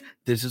nice things?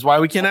 This is why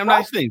we can't have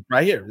nice things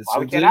right here. This why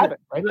we can't have it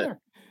right there.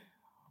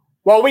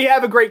 Well, we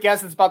have a great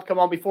guest that's about to come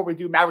on. Before we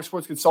do, Maverick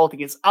Sports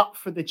Consulting is up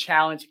for the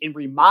challenge in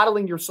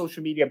remodeling your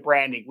social media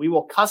branding. We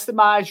will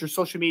customize your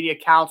social media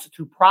accounts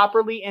to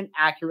properly and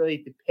accurately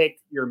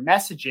depict your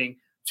messaging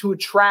to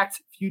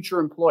attract future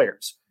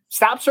employers.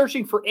 Stop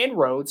searching for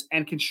inroads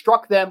and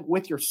construct them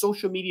with your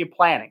social media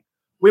planning.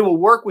 We will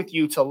work with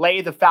you to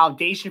lay the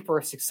foundation for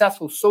a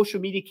successful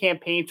social media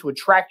campaign to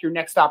attract your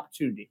next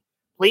opportunity.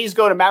 Please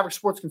go to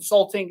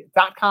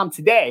MaverickSportsConsulting.com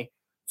today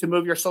to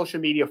move your social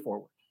media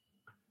forward.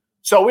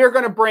 So we're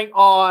going to bring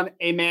on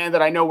a man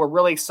that I know we're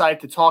really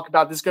excited to talk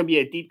about. This is going to be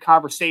a deep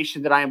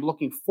conversation that I am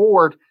looking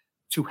forward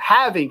to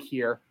having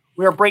here.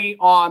 We are bringing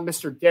on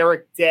Mr.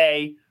 Derek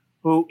Day,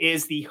 who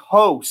is the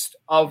host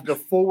of the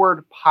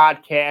Forward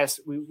podcast,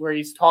 where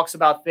he talks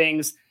about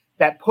things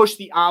that push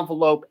the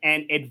envelope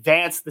and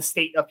advance the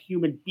state of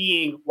human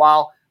being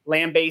while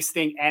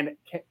lambasting and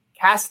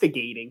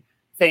castigating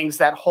things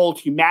that hold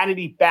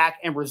humanity back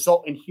and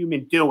result in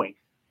human doing.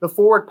 The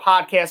Forward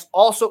podcast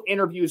also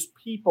interviews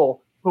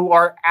people who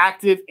are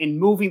active in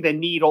moving the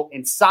needle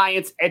in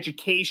science,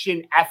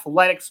 education,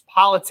 athletics,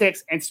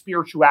 politics, and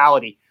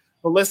spirituality.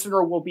 The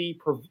listener will be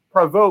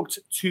provoked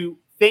to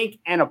think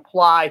and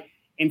apply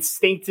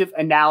instinctive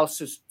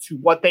analysis to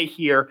what they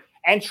hear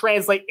and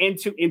translate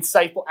into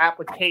insightful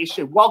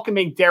application.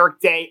 Welcoming Derek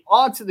Day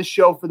onto the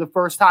show for the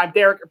first time.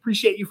 Derek,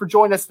 appreciate you for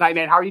joining us tonight,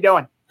 man. How are you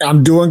doing?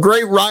 I'm doing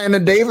great, Ryan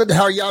and David.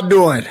 How are y'all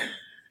doing?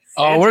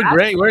 Oh, we're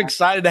great. We're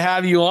excited to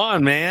have you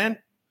on, man.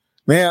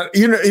 Man,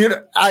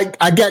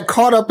 I got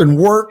caught up in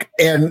work,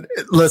 and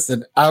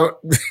listen,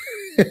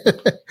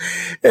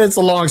 it's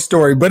a long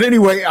story, but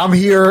anyway, I'm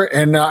here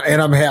and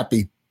I'm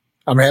happy.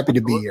 I'm happy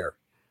to be here.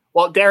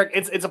 Well, Derek,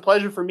 it's a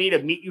pleasure for me to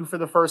meet you for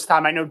the first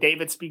time. I know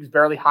David speaks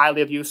very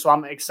highly of you, so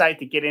I'm excited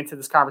to get into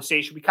this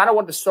conversation. We kind of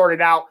wanted to start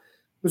it out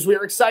because we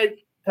were excited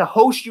to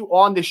host you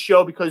on this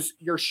show because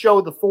your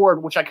show, The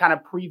Forward, which I kind of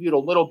previewed a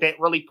little bit,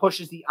 really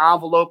pushes the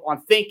envelope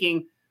on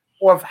thinking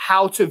of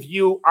how to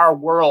view our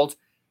world.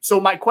 So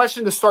my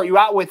question to start you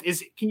out with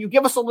is, can you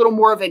give us a little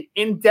more of an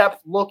in-depth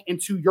look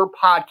into your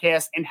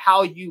podcast and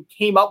how you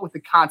came up with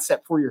the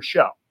concept for your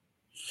show?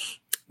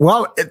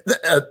 Well,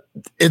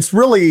 it's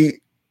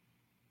really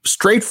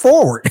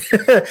straightforward.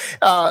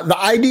 The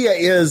idea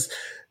is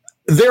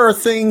there are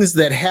things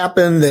that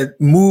happen that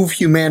move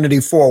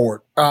humanity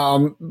forward.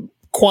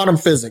 Quantum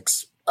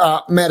physics,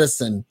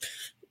 medicine,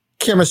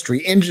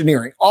 chemistry,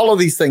 engineering, all of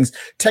these things,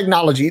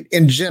 technology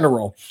in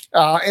general.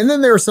 And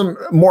then there are some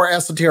more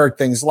esoteric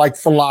things like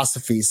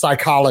philosophy,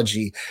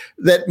 psychology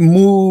that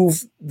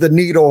move the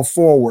needle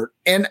forward.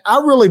 And I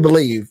really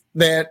believe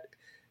that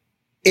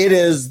it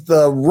is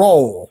the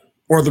role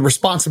or the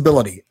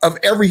responsibility of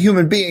every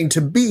human being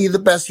to be the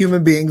best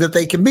human being that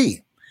they can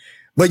be.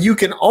 But you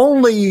can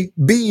only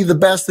be the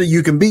best that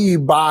you can be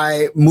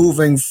by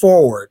moving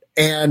forward.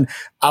 And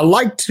I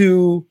like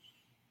to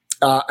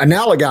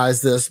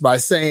analogize this by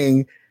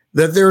saying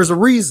that there's a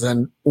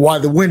reason why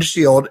the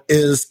windshield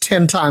is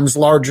 10 times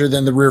larger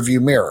than the rearview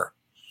mirror.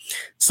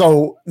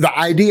 So the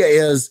idea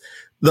is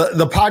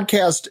the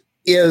podcast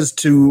is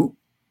to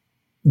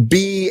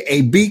be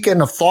a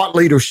beacon of thought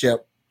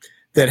leadership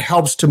that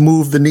helps to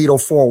move the needle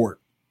forward.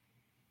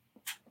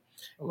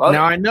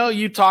 Now, I know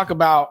you talk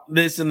about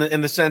this in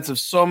the sense of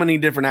so many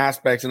different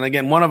aspects. And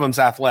again, one of them is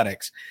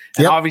athletics.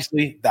 And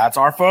obviously that's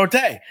our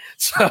forte.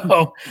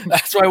 So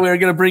that's why we're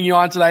going to bring you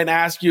on tonight and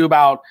ask you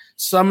about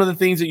some of the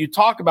things that you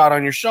talk about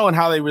on your show and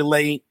how they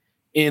relate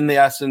in the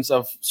essence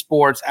of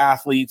sports,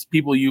 athletes,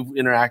 people you've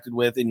interacted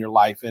with in your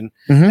life, and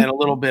a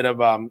little bit of,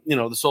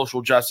 the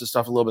social justice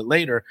stuff a little bit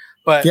later.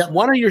 But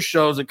one of your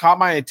shows that caught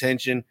my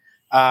attention,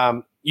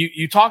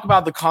 you talk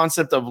about the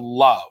concept of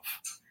love.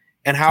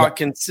 And how it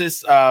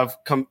consists of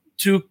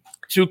two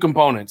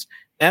components,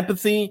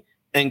 empathy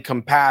and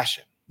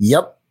compassion.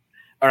 Yep.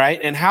 All right.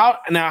 And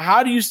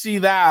how do you see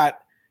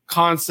that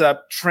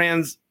concept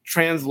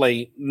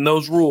translate, and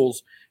those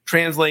rules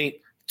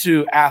translate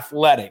to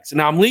athletics?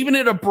 Now I'm leaving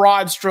it a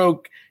broad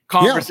stroke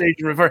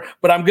conversation,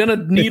 but I'm going to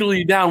needle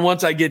you down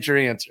once I get your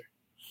answer.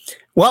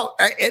 Well,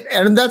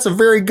 and that's a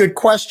very good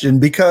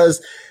question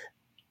because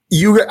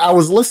I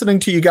was listening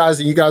to you guys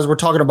and you guys were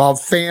talking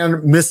about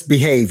fan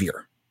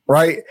misbehavior.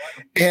 Right.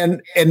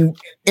 And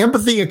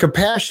empathy and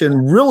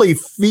compassion really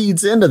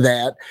feeds into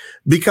that,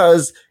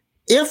 because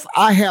if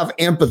I have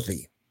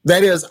empathy,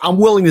 that is, I'm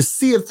willing to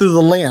see it through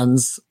the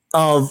lens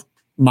of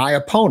my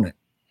opponent,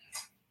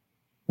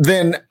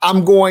 then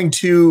I'm going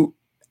to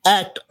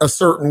act a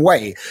certain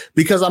way,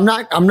 because I'm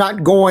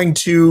not going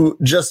to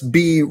just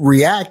be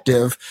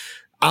reactive.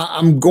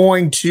 I'm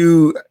going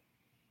to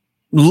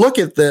look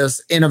at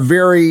this in a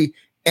very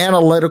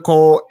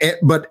analytical,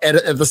 but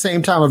at the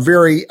same time, a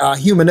very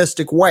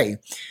humanistic way.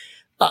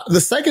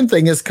 The second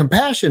thing is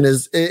compassion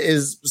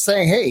is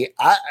saying, hey,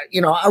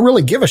 I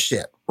really give a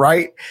shit,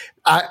 right?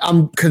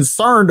 I'm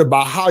concerned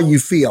about how you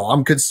feel.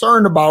 I'm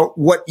concerned about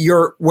what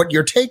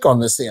your take on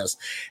this is.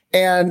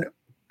 And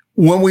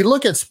when we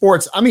look at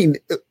sports, I mean,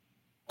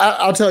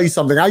 I'll tell you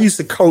something. I used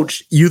to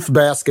coach youth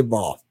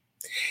basketball,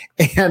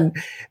 and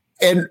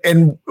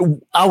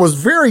I was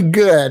very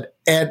good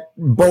at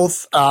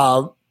both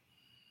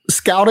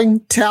scouting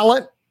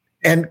talent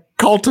and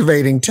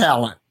cultivating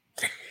talent.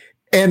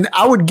 And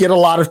I would get a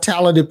lot of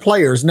talented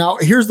players. Now,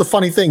 here's the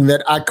funny thing,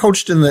 that I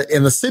coached in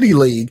the city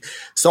league.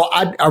 So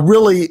I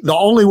really, the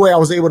only way I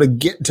was able to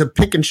get to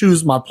pick and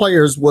choose my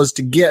players was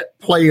to get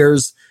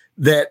players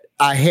that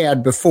I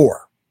had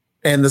before.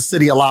 And the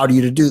city allowed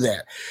you to do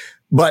that.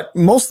 But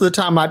most of the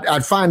time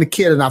I'd find a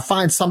kid and I'd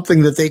find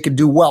something that they could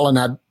do well, and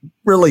I'd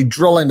really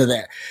drill into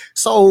that.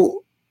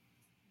 So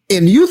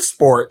in youth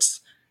sports,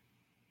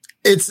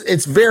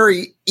 it's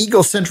very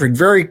egocentric,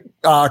 very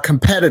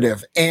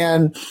competitive.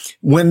 And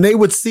when they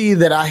would see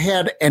that I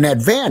had an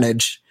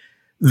advantage,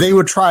 they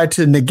would try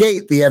to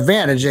negate the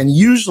advantage. And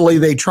usually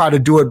they try to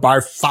do it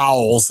by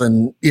fouls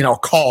and,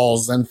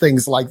 calls and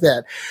things like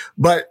that.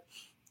 But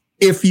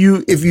if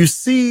you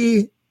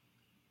see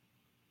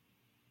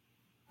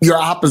your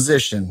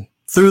opposition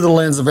through the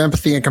lens of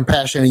empathy and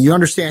compassion, and you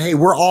understand, hey,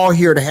 we're all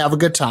here to have a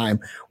good time,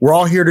 we're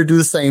all here to do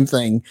the same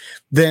thing,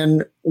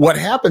 then what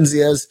happens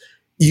is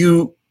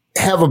you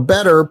have a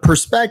better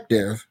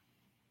perspective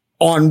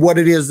on what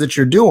it is that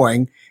you're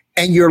doing,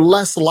 and you're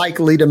less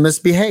likely to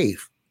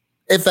misbehave,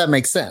 if that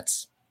makes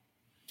sense.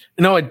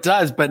 No, it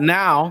does. But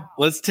now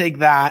let's take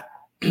that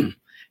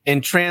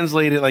and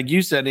translate it, like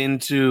you said,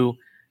 into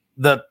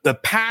the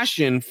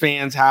passion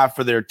fans have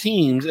for their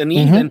teams, and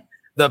even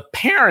the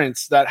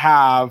parents that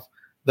have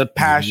the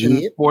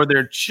passion for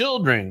their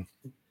children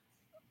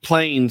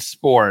playing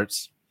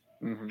sports.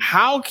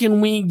 How can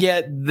we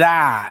get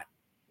that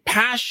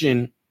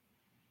passion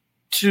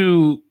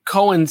to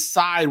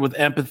coincide with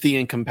empathy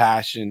and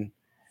compassion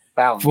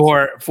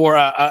for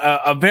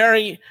a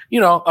very,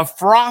 a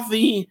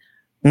frothy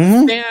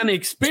fan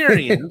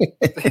experience,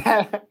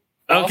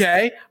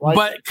 okay,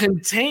 but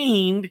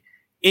contained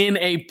in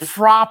a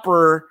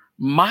proper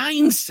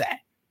mindset?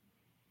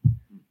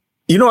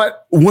 You know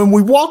what? When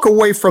we walk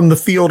away from the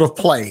field of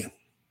play,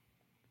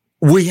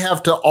 we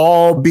have to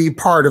all be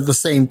part of the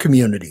same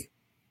community.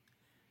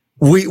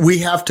 We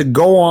have to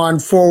go on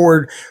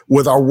forward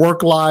with our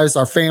work lives,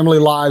 our family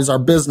lives, our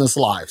business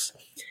lives.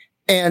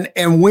 And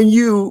when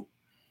you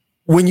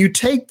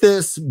take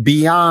this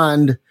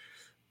beyond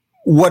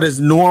what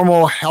is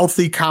normal,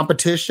 healthy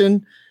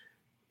competition,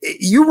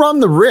 you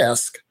run the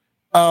risk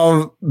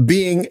of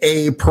being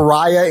a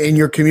pariah in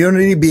your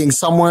community, being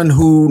someone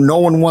who no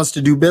one wants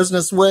to do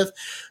business with.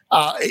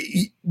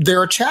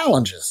 There are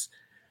challenges.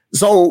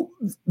 So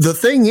the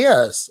thing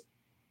is,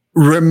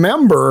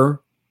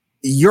 remember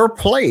your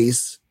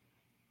place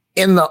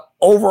in the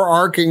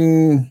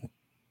overarching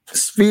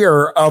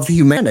sphere of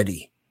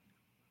humanity.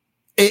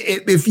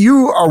 If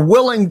you are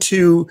willing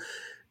to,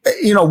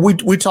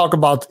 we talk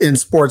about in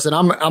sports, and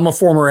I'm a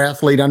former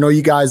athlete. I know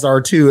you guys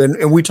are too.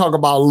 And we talk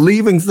about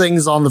leaving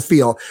things on the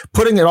field,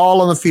 putting it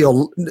all on the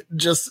field,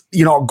 just,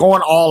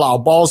 going all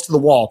out, balls to the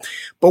wall.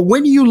 But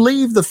when you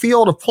leave the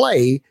field of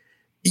play,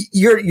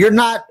 you're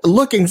not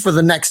looking for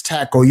the next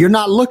tackle. You're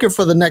not looking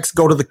for the next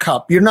go to the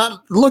cup. You're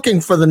not looking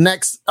for the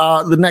next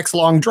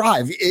long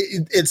drive.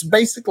 It's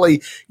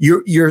basically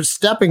you're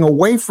stepping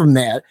away from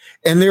that.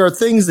 And there are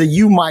things in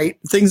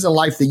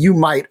life that you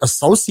might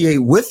associate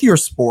with your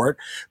sport,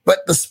 but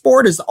the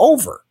sport is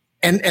over.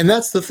 And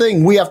that's the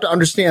thing. We have to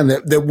understand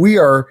that we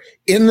are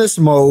in this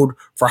mode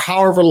for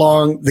however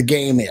long the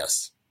game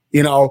is,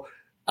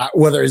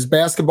 whether it's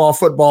basketball,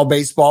 football,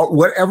 baseball,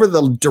 whatever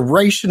the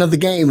duration of the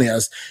game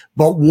is.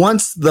 But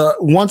once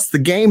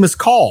the game is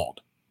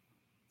called,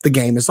 the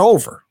game is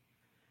over.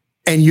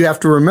 And you have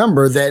to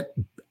remember that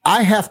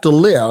I have to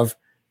live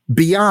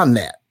beyond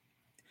that.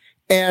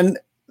 And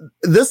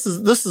this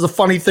is a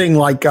funny thing,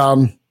 like,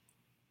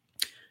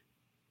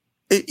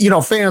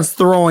 fans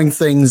throwing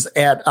things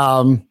at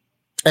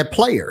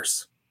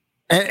players.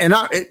 And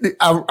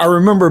I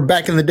remember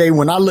back in the day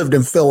when I lived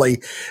in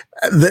Philly,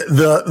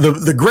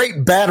 the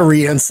great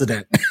battery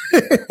incident.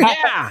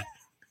 Yeah.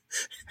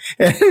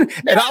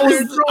 and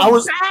I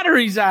was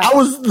batteries out. I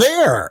was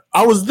there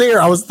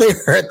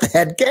at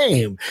that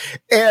game.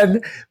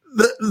 And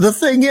the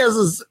thing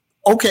is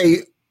okay,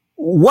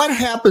 what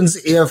happens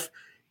if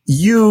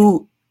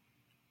you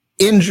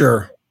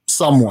injure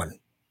someone?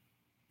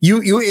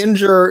 You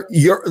injure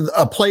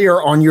a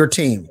player on your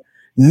team.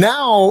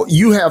 Now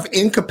you have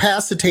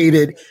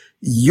incapacitated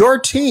your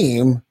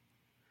team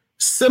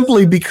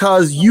simply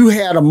because you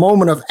had a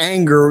moment of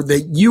anger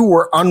that you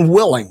were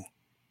unwilling,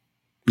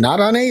 not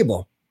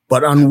unable,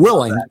 but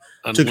unwilling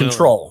to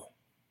control.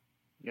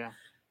 Yeah.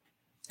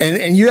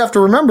 And you have to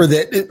remember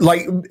that,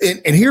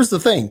 and here's the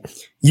thing,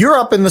 you're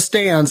up in the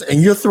stands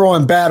and you're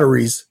throwing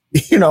batteries,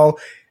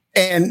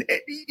 and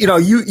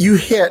you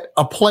hit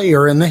a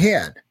player in the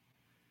head.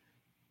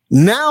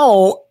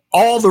 Now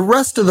all the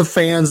rest of the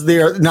fans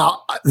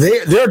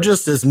they're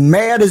just as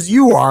mad as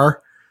you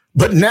are,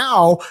 but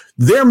now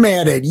they're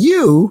mad at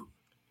you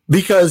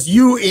because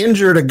you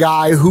injured a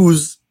guy who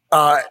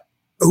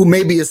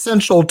may be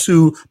essential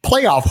to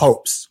playoff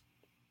hopes.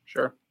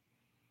 Sure.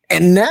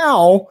 And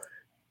now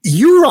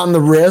you run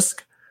the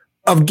risk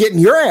of getting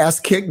your ass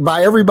kicked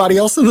by everybody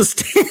else in the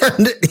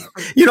stand,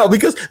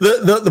 because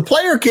the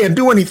player can't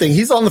do anything.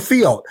 He's on the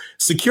field.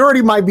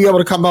 Security might be able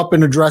to come up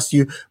and address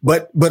you,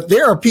 but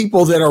there are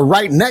people that are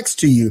right next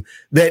to you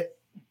that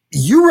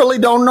you really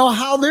don't know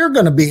how they're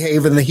going to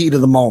behave in the heat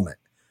of the moment.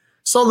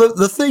 So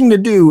the thing to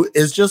do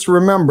is just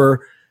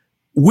remember,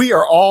 we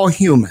are all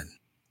human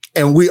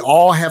and we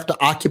all have to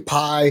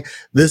occupy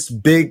this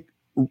big,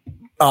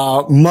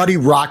 muddy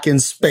rock in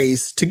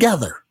space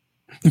together.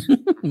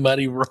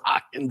 Muddy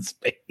rock in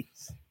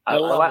space. I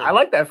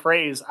like that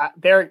phrase.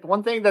 Derek,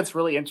 one thing that's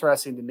really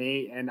interesting to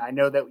me, and I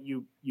know that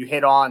you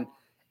hit on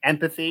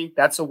empathy.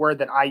 That's a word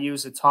that I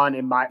use a ton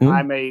in my,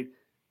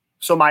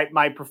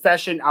 my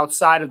profession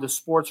outside of the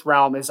sports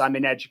realm is I'm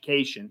in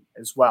education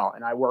as well.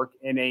 And I work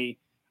in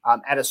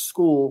at a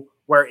school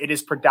where it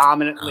is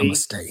predominantly,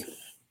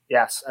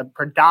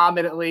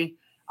 predominantly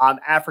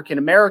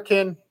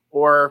African-American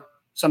or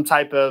some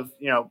type of,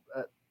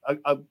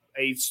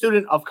 a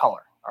student of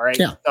color. All right.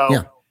 Yeah,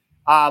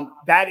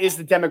 that is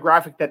the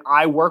demographic that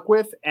I work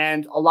with.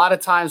 And a lot of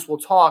times we'll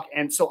talk.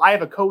 And so I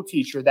have a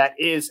co-teacher that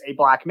is a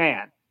Black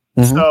man.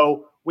 Mm-hmm.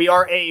 So we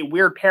are a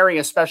weird pairing,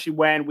 especially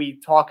when we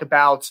talk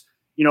about,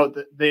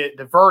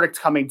 the verdict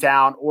coming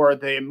down or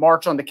the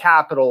march on the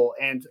Capitol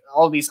and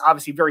all these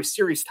obviously very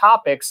serious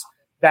topics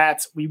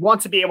that we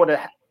want to be able to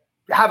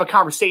have a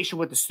conversation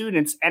with the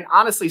students. And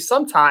honestly,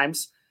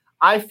 sometimes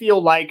I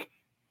feel like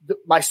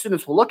my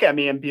students will look at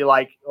me and be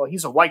like, well,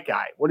 he's a white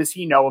guy. What does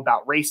he know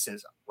about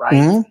racism? Right.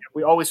 Mm-hmm.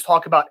 We always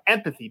talk about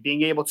empathy,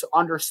 being able to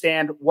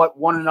understand what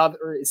one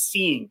another is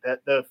seeing,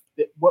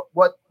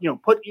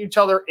 put each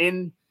other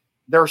in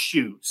their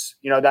shoes.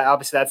 That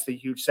obviously that's the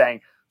huge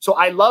saying. So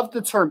I love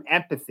the term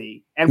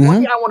empathy. And one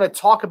thing I want to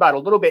talk about a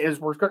little bit is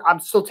I'm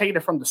still taking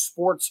it from the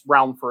sports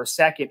realm for a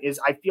second is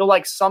I feel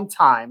like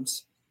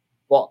sometimes,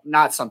 well,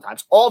 not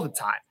sometimes, all the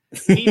time,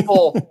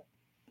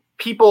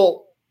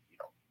 people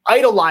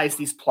idolize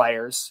these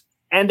players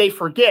and they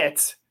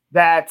forget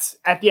that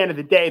at the end of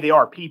the day, they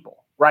are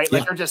people, right? Yeah.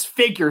 Like they're just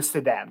figures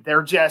to them.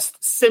 They're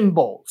just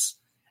symbols.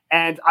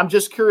 And I'm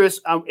just curious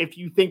if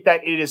you think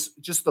that it is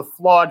just the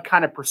flawed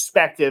kind of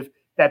perspective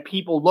that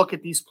people look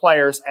at these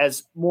players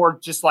as more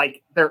just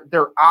like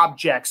they're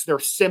objects, they're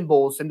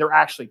symbols, and they're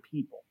actually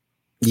people.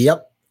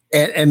 Yep.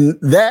 And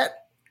that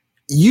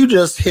you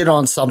just hit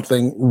on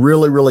something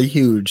really, really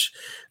huge.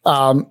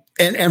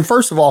 And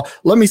first of all,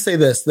 let me say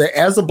this, that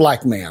as a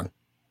Black man,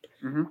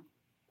 mm-hmm.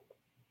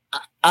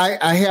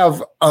 I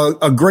have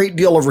a great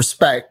deal of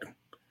respect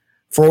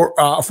for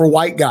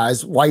white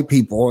guys, white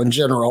people in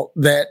general,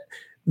 that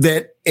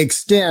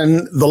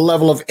extend the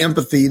level of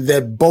empathy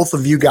that both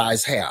of you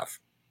guys have.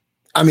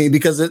 I mean,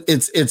 because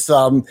it's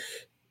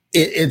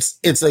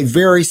a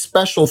very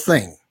special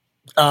thing.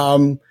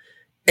 And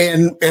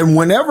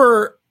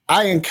whenever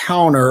I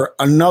encounter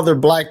another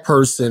Black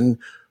person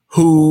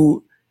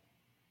who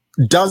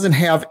doesn't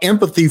have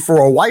empathy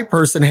for a white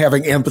person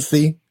having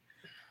empathy,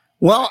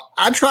 well,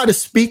 I try to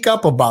speak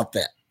up about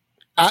that.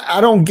 I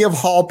don't give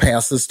hall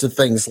passes to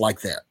things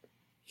like that.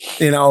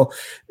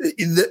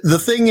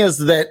 The thing is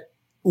that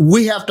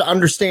we have to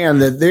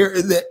understand that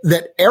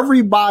that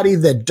everybody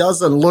that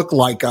doesn't look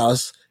like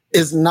us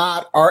is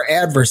not our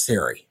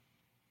adversary.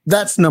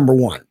 That's number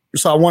one.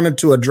 So I wanted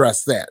to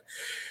address that.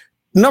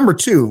 Number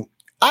two,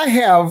 I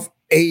have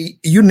a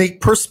unique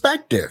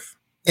perspective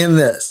in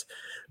this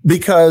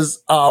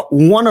because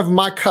one of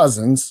my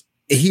cousins,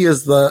 he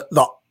is the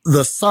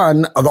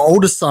son of the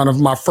oldest son of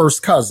my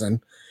first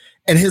cousin,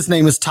 and his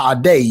name is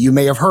Todd Day. You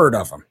may have heard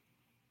of him.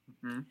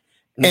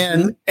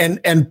 Mm-hmm.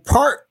 And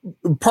part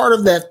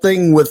of that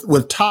thing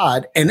with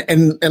Todd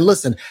and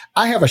listen,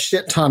 I have a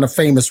shit ton of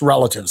famous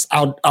relatives.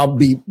 I'll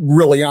be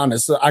really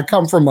honest. I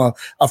come from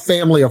a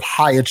family of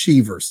high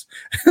achievers,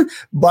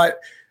 but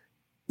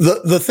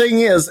the thing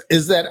is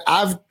that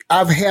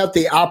I've had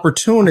the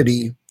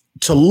opportunity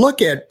to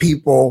look at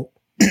people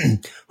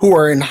who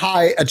are in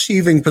high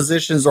achieving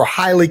positions or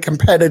highly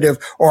competitive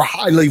or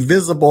highly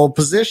visible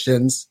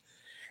positions.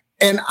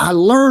 And I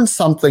learned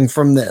something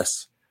from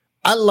this.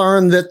 I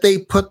learned that they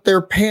put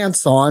their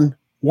pants on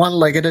one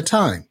leg at a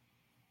time.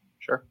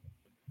 Sure.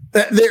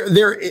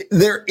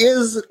 There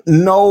is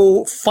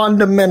no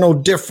fundamental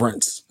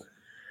difference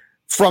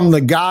from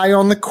the guy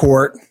on the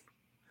court,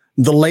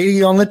 the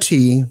lady on the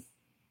tee,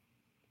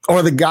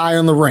 or the guy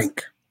on the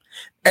rink.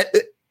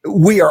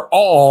 We are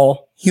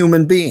all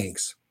human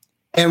beings,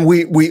 and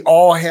we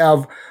all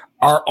have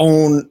our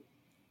own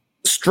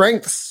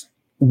strengths,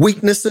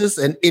 weaknesses,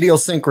 and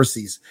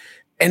idiosyncrasies.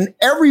 And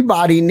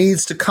everybody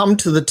needs to come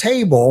to the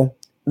table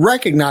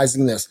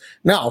recognizing this.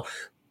 Now,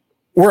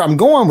 where I'm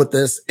going with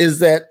this is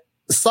that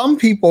some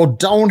people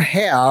don't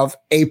have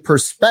a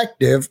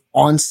perspective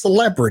on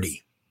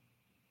celebrity.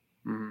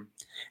 Mm-hmm.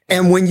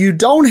 And when you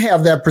don't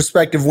have that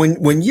perspective,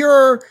 when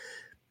your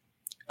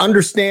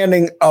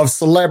understanding of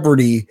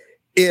celebrity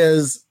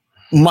is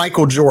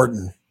Michael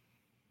Jordan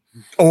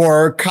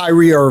or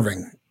Kyrie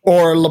Irving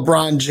or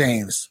LeBron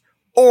James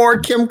or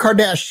Kim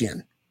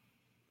Kardashian,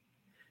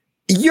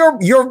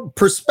 your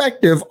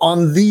perspective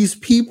on these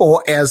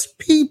people as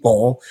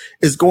people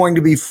is going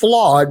to be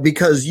flawed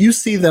because you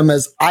see them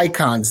as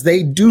icons.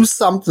 They do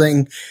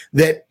something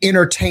that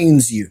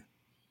entertains you.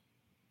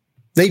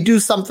 They do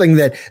something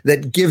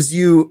that gives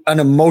you an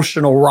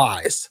emotional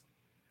rise.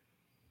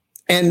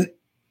 And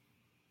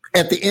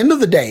at the end of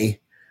the day,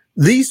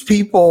 these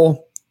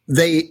people,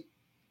 they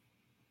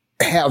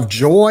have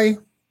joy,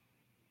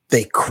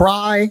 they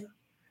cry,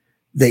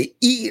 they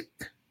eat,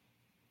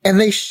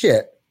 and they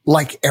shit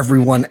like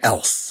everyone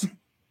else.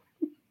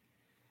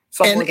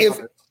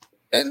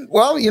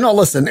 Well, you know,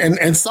 listen,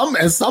 and some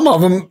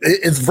of them,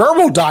 it's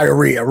verbal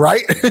diarrhea,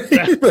 right?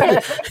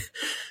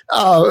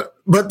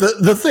 But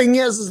the thing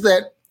is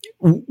that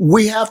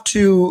we have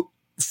to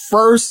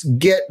first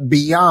get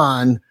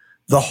beyond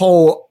the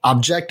whole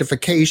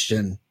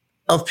objectification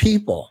of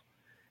people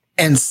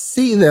and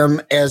see them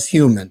as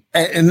human.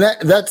 And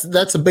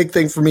that's a big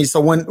thing for me.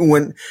 So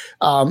when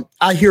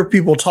I hear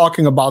people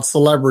talking about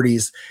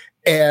celebrities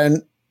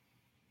and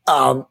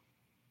I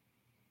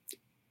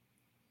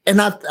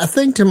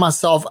think to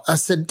myself, I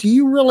said, do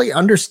you really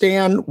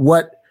understand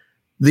what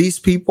these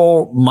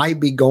people might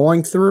be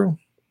going through?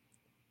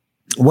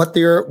 What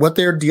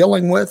they're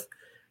dealing with?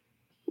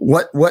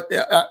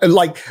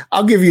 Like,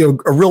 I'll give you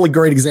a really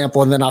great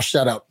example and then I'll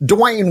shut up.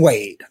 Dwayne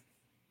Wade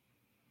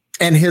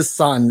and his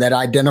son that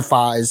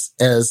identifies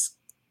as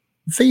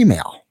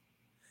female.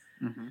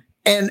 Mm-hmm.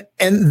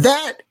 And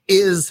that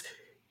is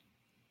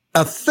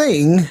a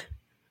thing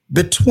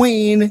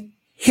between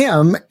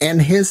him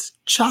and his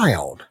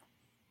child.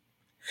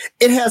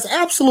 It has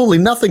absolutely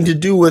nothing to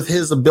do with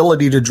his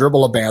ability to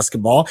dribble a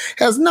basketball,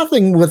 has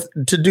nothing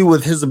to do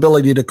with his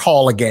ability to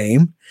call a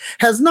game,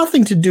 has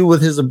nothing to do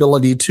with his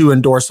ability to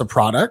endorse a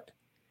product.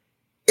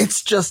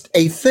 It's just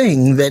a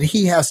thing that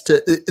he has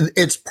to,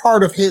 it's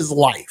part of his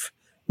life.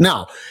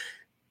 Now,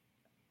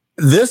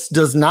 this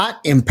does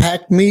not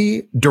impact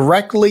me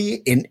directly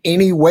in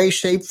any way,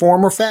 shape,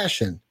 form, or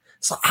fashion.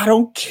 So I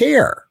don't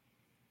care.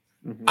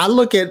 Mm-hmm. I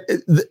look at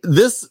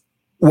this.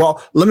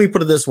 Well, let me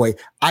put it this way.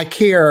 I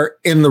care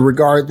in the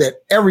regard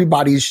that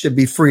everybody should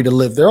be free to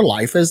live their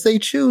life as they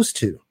choose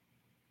to.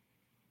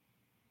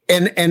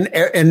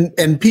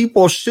 And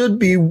people should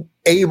be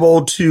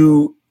able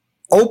to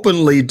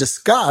openly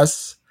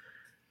discuss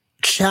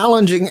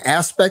challenging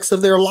aspects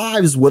of their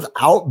lives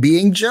without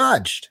being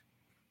judged.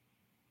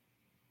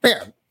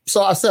 Yeah.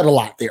 So I said a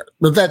lot there,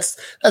 but that's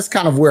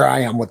kind of where I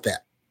am with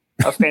that.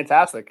 That's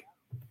fantastic.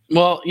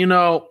 Well, you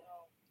know,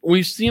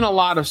 we've seen a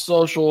lot of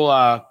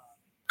social,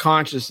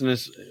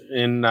 consciousness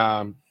and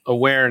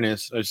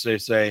awareness, as they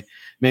say,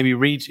 maybe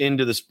reach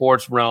into the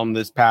sports realm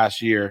this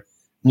past year,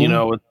 you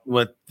know,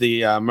 with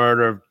the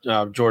murder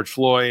of George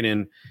Floyd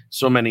and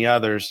so many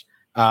others,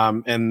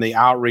 and the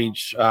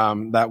outreach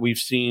that we've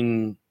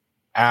seen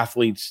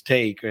athletes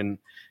take and,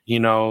 you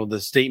know, the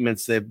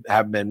statements that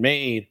have been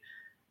made.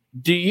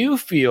 Do you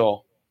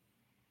feel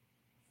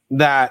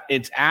that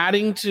it's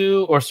adding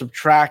to or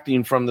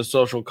subtracting from the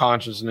social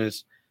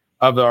consciousness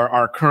of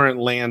our current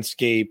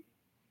landscape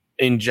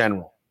in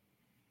general?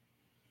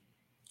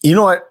 You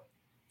know what?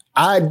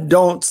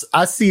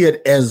 I see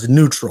it as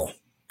neutral.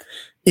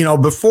 You know,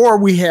 before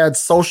we had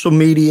social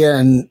media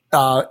and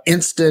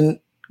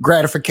instant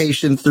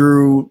gratification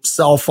through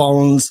cell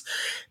phones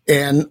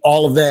and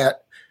all of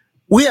that,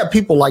 we had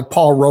people like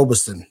Paul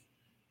Robeson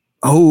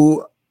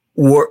who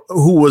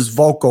was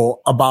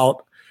vocal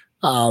about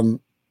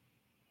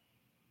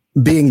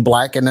being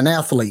black and an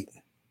athlete.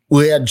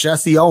 We had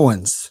Jesse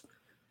Owens.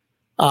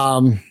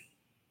 And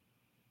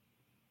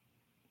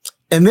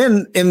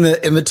then in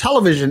the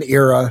television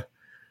era,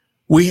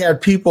 we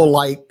had people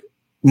like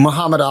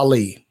Muhammad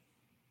Ali,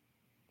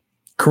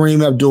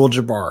 Kareem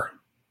Abdul-Jabbar,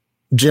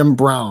 Jim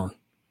Brown,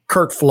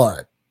 Curt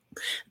Flood,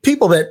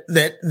 people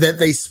that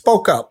they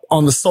spoke up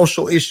on the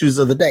social issues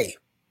of the day,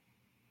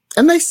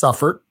 and they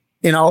suffered,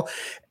 you know.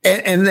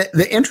 And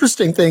the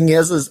interesting thing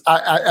is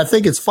I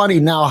think it's funny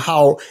now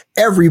how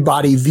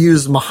everybody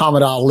views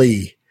Muhammad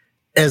Ali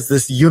as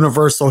this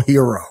universal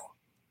hero.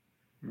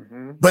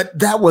 Mm-hmm. But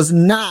that was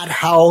not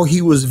how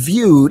he was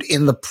viewed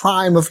in the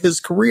prime of his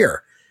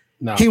career.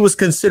 No. He was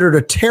considered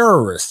a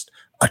terrorist,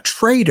 a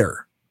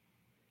traitor.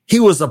 He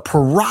was a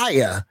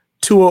pariah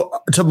to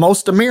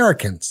most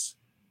Americans.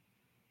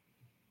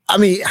 I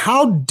mean,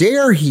 how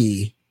dare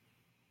he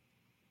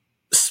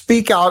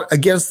speak out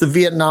against the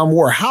Vietnam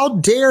War? How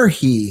dare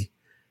he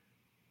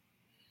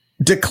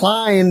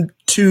decline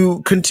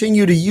to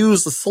continue to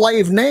use the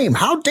slave name?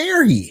 How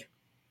dare he?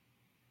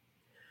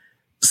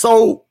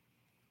 So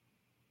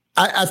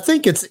I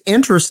think it's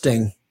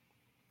interesting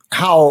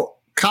how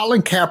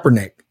Colin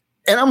Kaepernick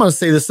and I'm going to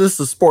say this is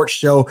a sports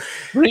show.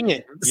 Bring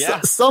it.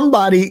 Yeah.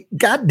 Somebody,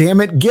 God damn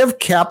it, give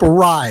Cap a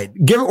ride.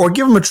 Give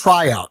him a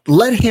tryout.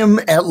 Let him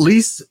at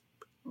least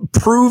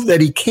prove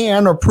that he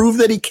can or prove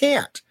that he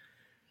can't.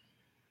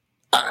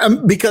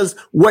 Because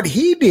what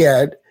he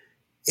did,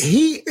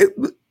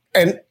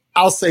 and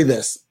I'll say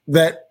this,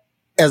 that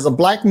as a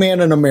black man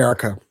in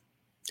America,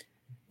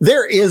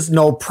 there is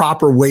no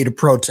proper way to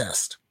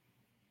protest.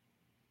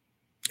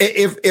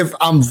 If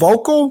I'm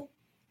vocal,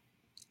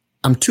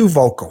 I'm too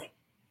vocal.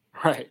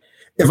 Right.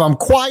 If I'm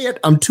quiet,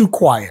 I'm too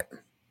quiet.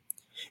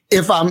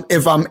 If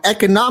I'm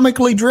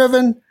economically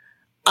driven,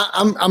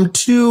 I'm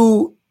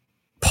too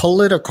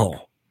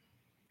political.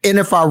 And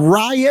if I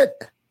riot,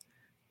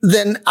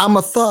 then I'm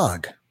a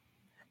thug.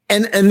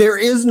 And there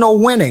is no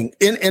winning.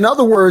 In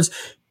other words,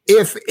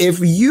 if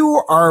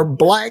you are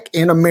black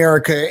in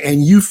America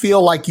and you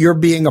feel like you're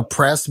being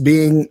oppressed,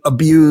 being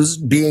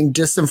abused, being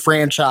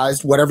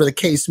disenfranchised, whatever the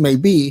case may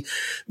be,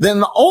 then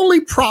the only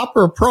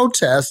proper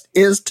protest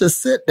is to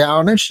sit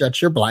down and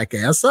shut your black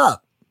ass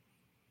up.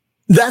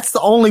 That's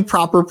the only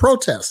proper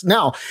protest.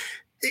 Now,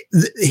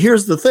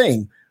 here's the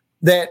thing,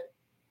 that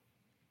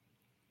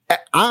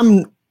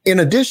in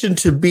addition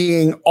to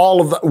being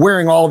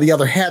wearing all the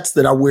other hats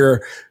that I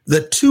wear,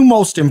 the two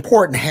most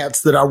important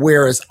hats that I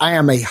wear is I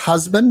am a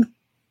husband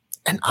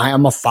and I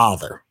am a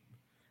father.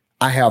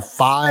 I have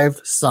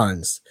 5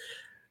 sons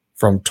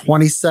from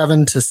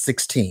 27 to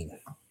 16.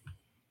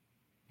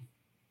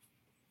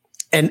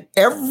 And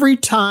every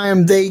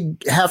time they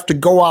have to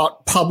go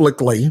out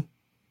publicly,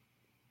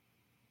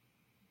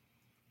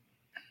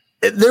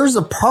 there's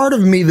a part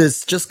of me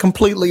that's just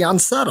completely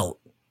unsettled.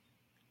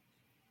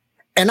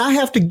 And I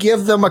have to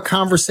give them a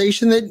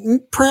conversation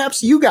that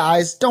perhaps you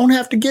guys don't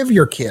have to give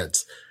your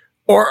kids,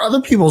 or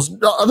other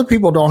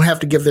people don't have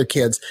to give their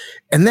kids.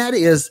 And that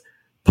is,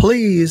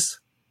 please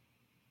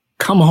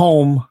come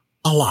home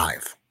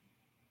alive.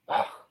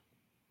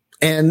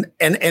 And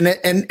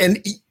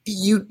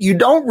you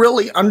don't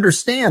really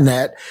understand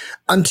that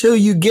until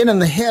you get in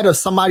the head of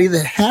somebody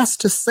that has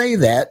to say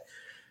that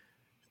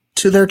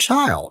to their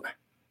child.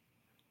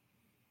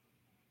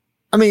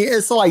 I mean,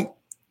 it's like,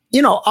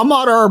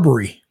 Ahmaud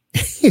Arbery.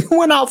 He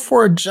went out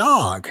for a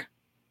jog.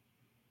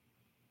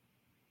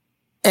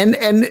 And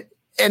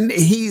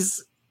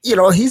he's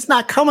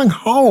not coming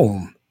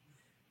home.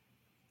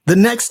 The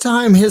next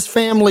time his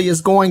family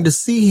is going to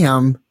see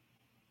him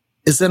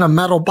is in a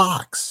metal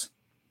box.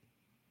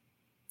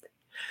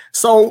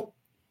 So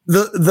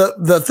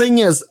the thing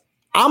is,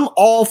 I'm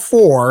all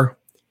for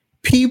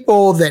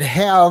people that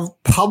have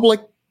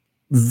public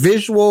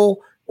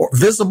visual or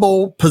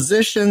visible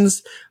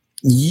positions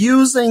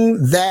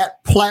using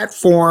that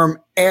platform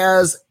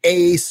as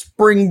a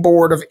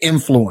springboard of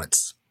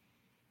influence.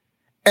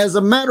 As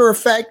a matter of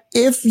fact,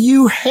 if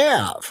you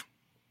have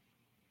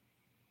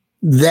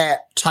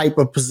that type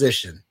of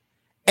position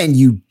and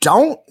you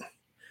don't,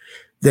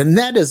 then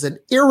that is an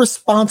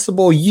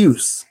irresponsible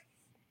use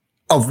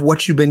of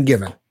what you've been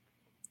given.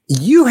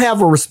 You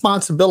have a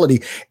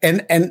responsibility.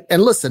 And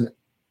listen,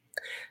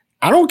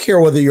 I don't care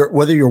whether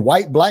you're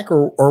white, black,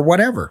 or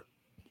whatever.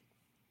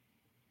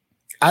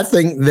 I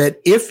think that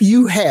if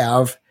you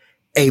have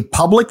a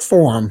public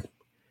forum,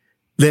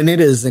 then it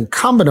is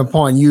incumbent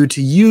upon you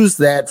to use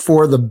that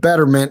for the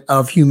betterment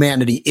of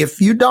humanity. If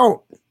you don't,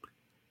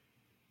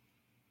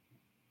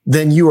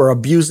 then you are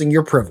abusing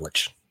your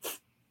privilege.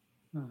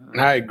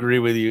 I agree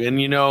with you. And,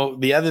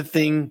 the other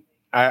thing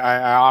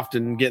I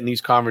often get in these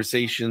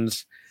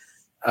conversations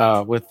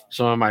with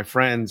some of my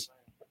friends,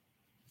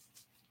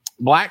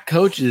 black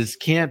coaches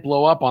can't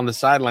blow up on the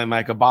sideline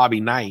like a Bobby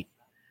Knight.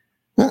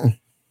 Mm-mm.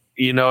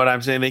 You know what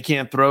I'm saying? They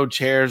can't throw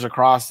chairs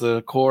across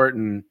the court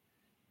and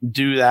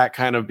do that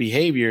kind of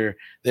behavior.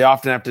 They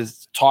often have to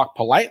talk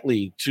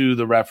politely to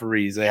the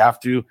referees. They have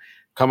to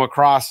come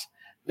across,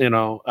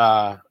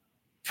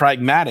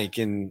 pragmatic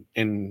and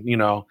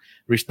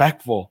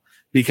respectful,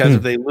 because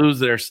if they lose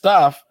their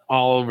stuff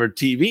all over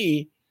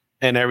TV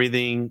and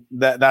everything,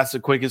 that's the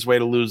quickest way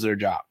to lose their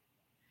job.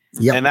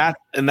 Yep.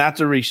 And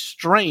that's a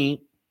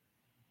restraint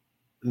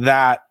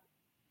that,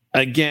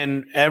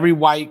 again, every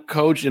white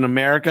coach in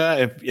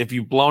America, if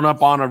you've blown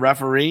up on a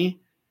referee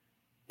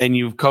and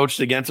you've coached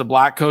against a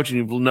black coach and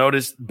you've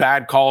noticed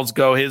bad calls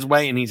go his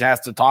way and he has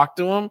to talk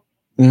to him,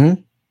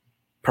 mm-hmm.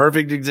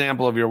 Perfect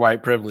example of your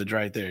white privilege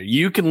right there.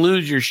 You can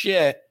lose your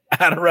shit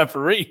at a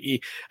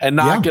referee and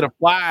not get a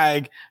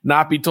flag,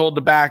 not be told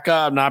to back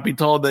up, not be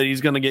told that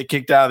he's going to get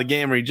kicked out of the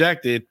game,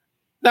 rejected.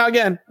 Now,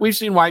 again, we've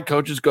seen white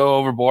coaches go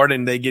overboard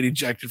and they get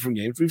ejected from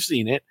games. We've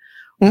seen it.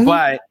 Mm-hmm.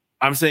 But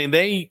I'm saying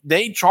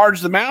they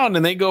charge the mound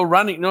and they go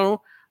running.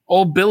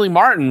 Old Billy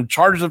Martin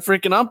charged the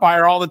freaking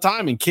umpire all the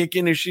time and kick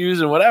in his shoes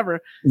and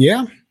whatever.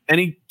 Yeah.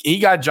 And he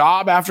got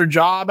job after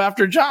job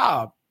after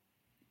job.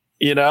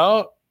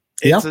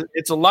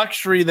 It's a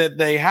luxury that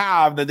they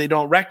have that they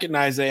don't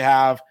recognize they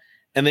have.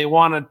 And they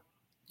want to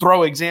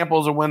throw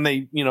examples of when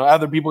they,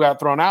 other people got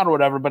thrown out or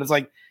whatever. But it's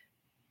like,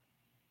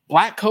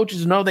 black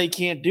coaches know they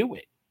can't do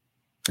it.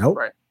 Nope.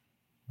 Right.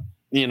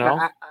 you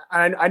know?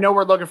 I know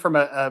we're looking from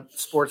a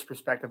sports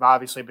perspective,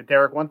 obviously, but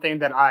Derek, one thing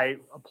that I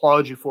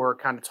applaud you for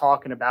kind of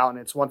talking about, and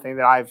it's one thing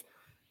that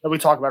we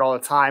talk about all the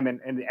time, and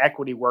the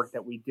equity work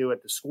that we do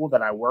at the school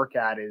that I work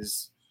at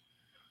is,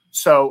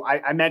 so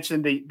I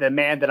mentioned the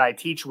man that I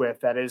teach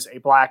with that is a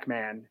black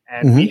man,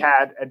 and we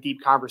had a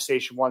deep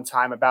conversation one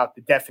time about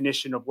the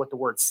definition of what the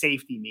word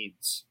safety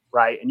means,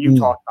 right? And you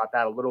talked about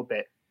that a little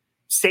bit.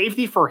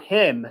 Safety for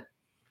him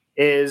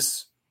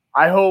is,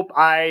 I hope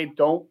I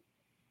don't,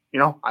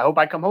 I hope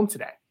I come home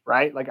today,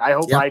 right? Like, I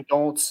hope I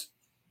don't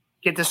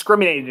get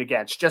discriminated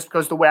against just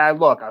because the way I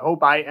look. I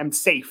hope I am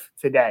safe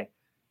today.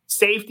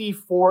 Safety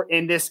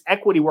in this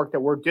equity work that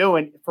we're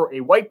doing for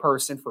a white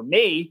person, for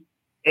me,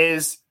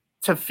 is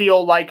to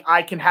feel like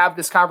I can have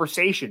this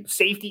conversation.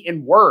 Safety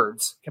in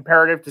words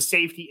comparative to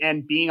safety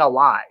in being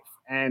alive.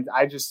 And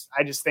I just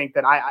think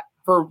that I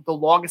for the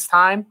longest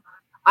time,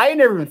 I had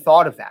never even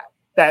thought of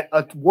that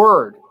a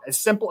word as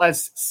simple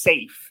as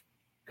safe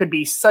could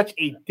be such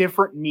a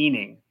different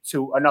meaning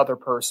to another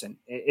person.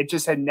 It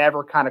just had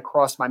never kind of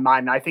crossed my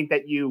mind. And I think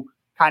that you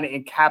kind of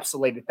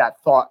encapsulated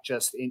that thought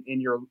just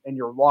in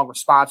your long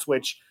response,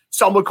 which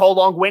some would call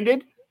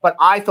long-winded, but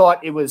I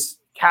thought it was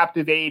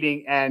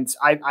captivating, and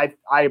I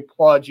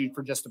applaud you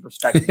for just the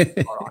perspective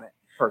you brought on it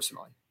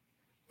personally.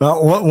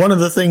 Well, one of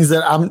the things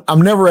that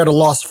I'm never at a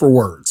loss for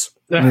words.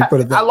 Let me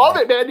put it that I love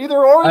way. it, man. Neither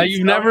are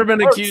You've never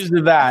been accused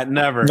of that.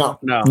 Never.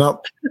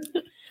 No.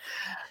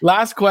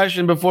 Last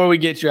question before we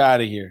get you out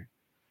of here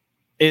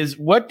is,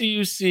 what do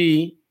you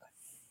see?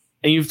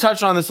 And you've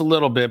touched on this a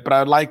little bit, but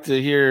I'd like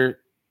to hear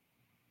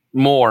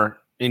more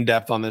in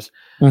depth on this.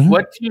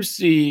 What do you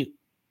see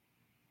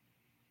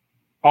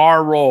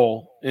our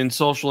role in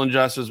social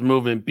injustice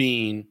movement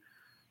being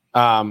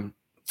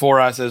for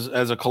us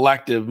as a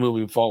collective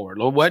moving forward?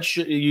 What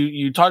should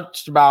you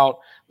touched about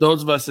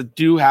those of us that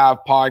do have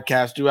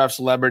podcasts, do have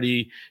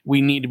celebrity,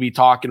 we need to be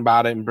talking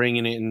about it and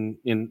bringing it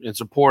in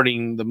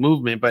supporting the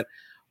movement. But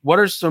what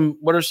are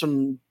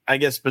some, I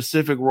guess,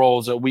 specific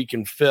roles that we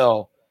can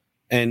fill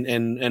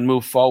and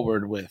move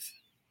forward with?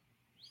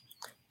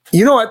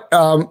 You know what?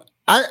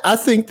 I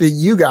think that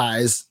you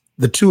guys,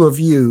 the two of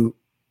you,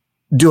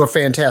 do a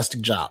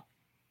fantastic job.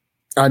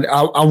 I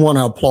want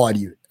to applaud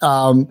you.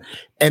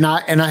 And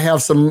I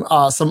have some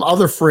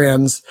other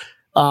friends,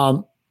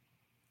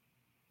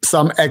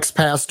 some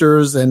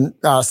ex-pastors and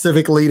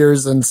civic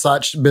leaders and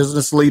such,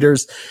 business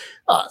leaders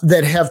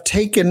that have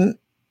taken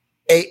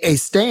a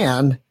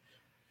stand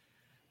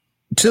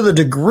to the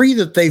degree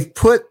that they've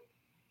put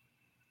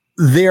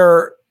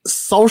their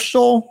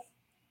social,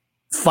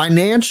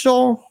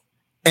 financial,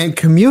 and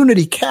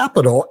community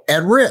capital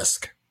at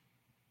risk.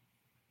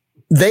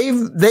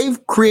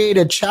 They've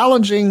created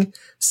challenging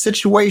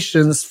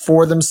situations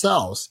for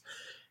themselves.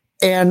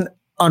 And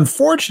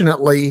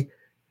unfortunately,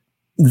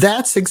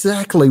 that's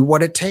exactly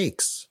what it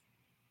takes.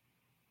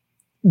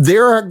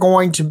 There are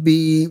going to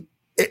be,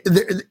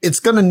 it's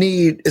going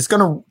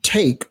to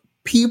take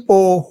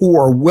people who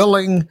are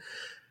willing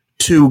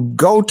to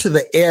go to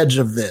the edge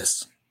of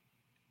this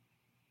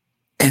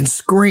and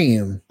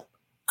scream,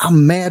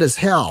 I'm mad as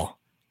hell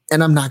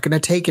and I'm not going to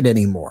take it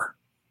anymore.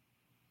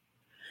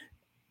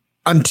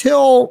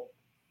 Until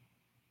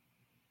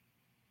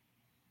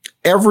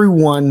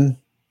everyone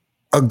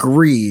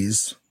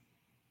agrees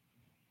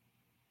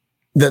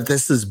that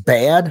this is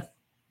bad,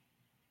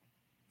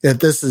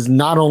 that this is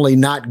not only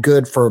not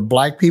good for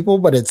Black people,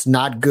 but it's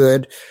not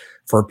good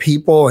for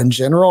people in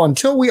general,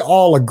 until we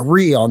all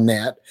agree on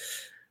that,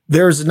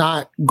 there's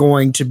not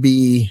going to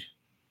be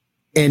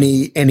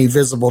any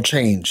visible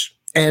change.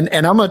 And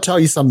I'm going to tell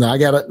you something. I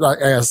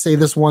gotta say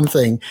this one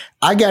thing.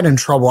 I got in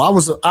trouble. I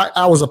was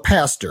a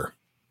pastor.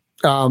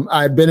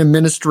 I had been in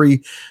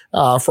ministry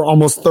for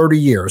almost 30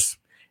 years.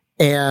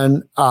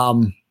 And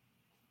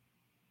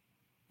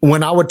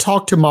when I would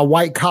talk to my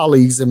white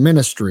colleagues in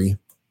ministry,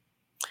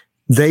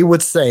 they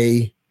would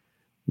say,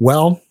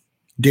 well,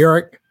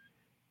 Derek,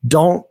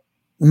 don't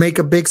make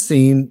a big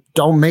scene.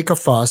 Don't make a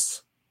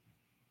fuss.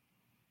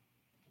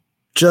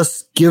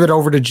 Just give it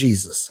over to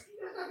Jesus.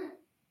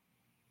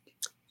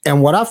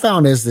 And what I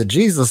found is that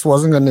Jesus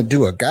wasn't going to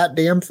do a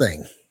goddamn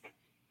thing.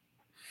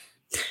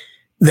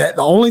 That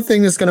the only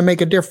thing that's going to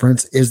make a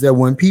difference is that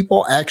when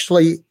people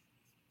actually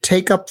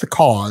take up the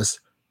cause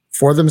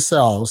for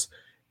themselves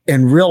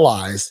and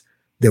realize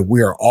that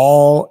we are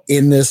all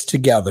in this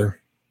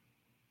together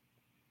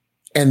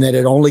and that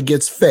it only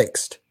gets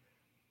fixed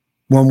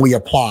when we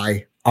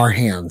apply our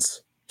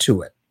hands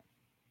to it.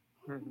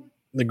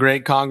 The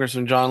great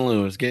Congressman John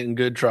Lewis, get in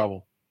good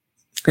trouble.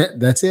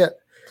 That's it.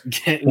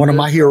 One of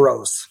my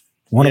heroes.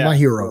 One of my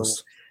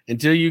heroes.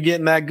 Until you get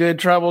in that good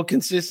trouble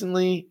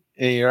consistently,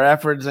 your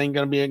efforts ain't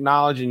going to be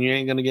acknowledged and you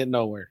ain't going to get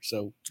nowhere.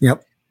 So,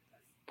 yep,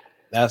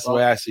 that's the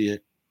way I see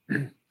it.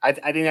 I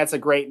think that's a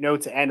great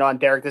note to end on,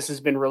 Derek. This has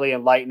been really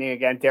enlightening.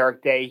 Again,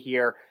 Derek Day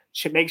here.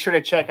 Make sure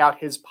to check out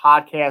his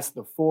podcast,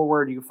 The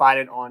Forward. You can find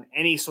it on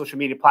any social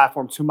media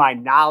platform, to my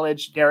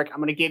knowledge. Derek, I'm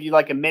going to give you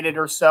like a minute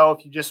or so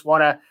if you just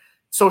want to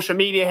social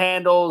media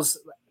handles,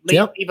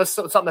 leave us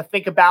something to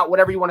think about,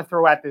 whatever you want to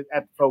throw at the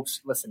folks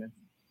listening.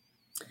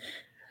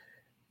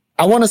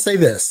 I want to say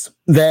this,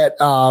 that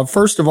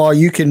first of all,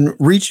 you can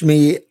reach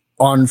me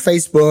on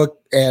Facebook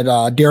at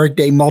Derek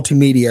Day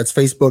Multimedia. It's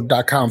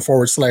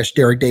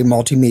facebook.com/Derek Day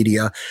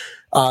Multimedia.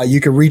 You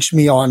can reach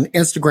me on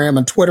Instagram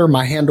and Twitter.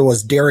 My handle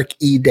is Derek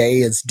E. Day.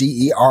 It's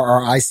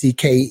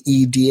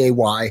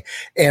DerrickEday.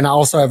 And I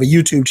also have a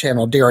YouTube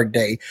channel, Derek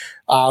Day.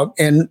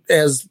 And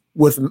as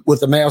with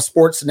the Mavs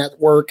Sports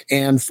Network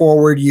and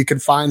Forward, you can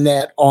find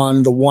that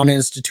on the One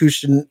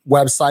Institution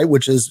website,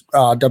 which is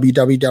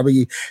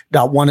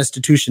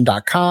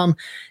www.oneinstitution.com.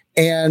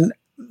 And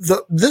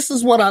this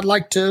is what I'd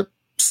like to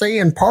say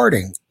in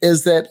parting,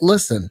 is that,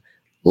 listen,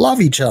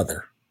 love each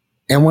other.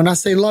 And when I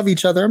say love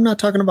each other, I'm not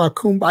talking about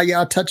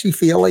kumbaya,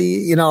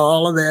 touchy-feely,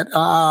 all of that.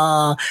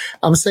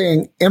 I'm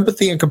saying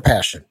empathy and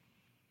compassion.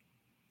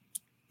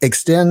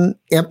 Extend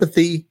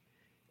empathy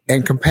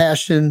and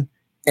compassion,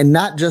 and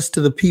not just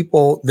to the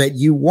people that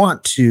you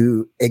want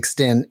to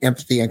extend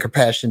empathy and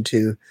compassion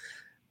to,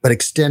 but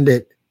extend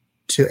it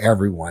to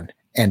everyone.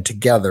 And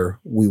together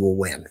we will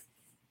win.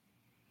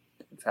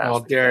 Well,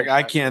 Derek,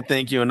 I can't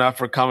thank you enough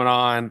for coming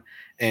on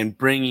and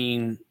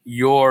bringing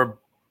your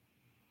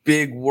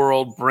big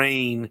world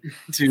brain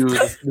to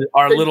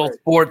our little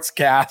sports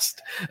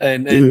cast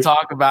and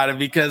talk about it,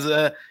 because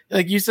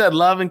like you said,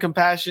 love and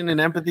compassion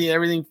and empathy,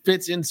 everything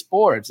fits in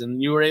sports,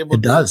 and you were able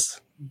to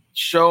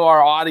show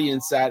our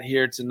audience that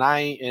here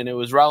tonight. And it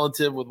was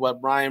relative with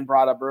what Brian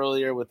brought up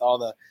earlier with all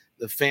the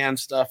fan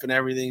stuff and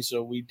everything.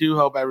 So we do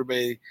hope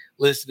everybody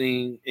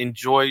listening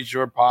enjoys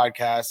your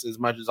podcast as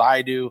much as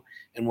I do,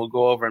 and will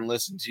go over and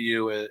listen to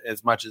you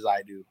as much as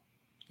I do.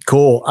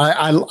 Cool.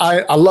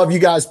 I love you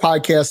guys'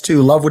 podcast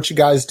too. Love what you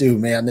guys do,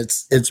 man.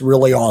 It's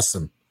really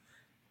awesome.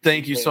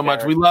 Thank you so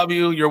much. We love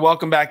you. You're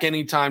welcome back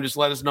anytime. Just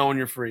let us know when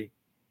you're free.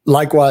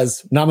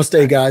 Likewise.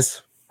 Namaste,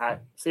 guys. All right.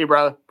 See you,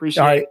 brother.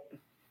 Appreciate it.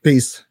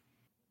 Peace.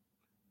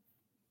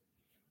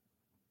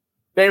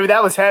 David,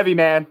 that was heavy,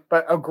 man,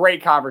 but a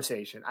great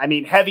conversation. I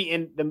mean, heavy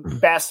in the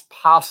best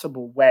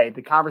possible way.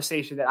 The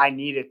conversation that I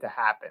needed to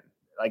happen,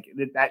 like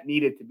that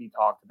needed to be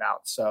talked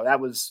about. So that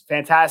was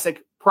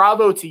fantastic.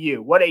 Bravo to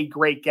you. What a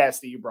great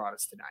guest that you brought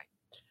us tonight.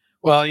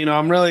 Well,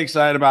 I'm really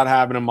excited about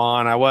having him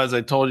on.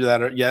 I told you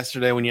that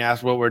yesterday when you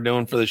asked what we're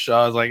doing for the show.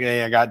 I was like,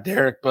 hey, I got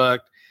Derek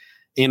booked.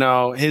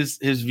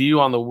 His view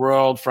on the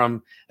world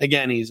from,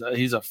 again, he's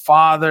a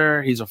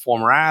father. He's a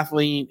former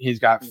athlete. He's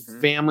got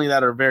family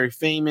that are very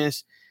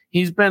famous.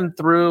 He's been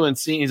through and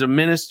seen, he's a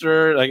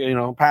minister,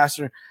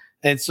 pastor.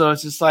 And so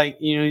it's just like,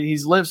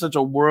 he's lived such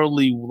a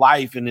worldly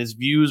life, and his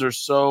views are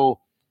so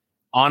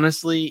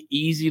honestly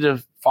easy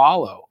to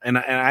follow. And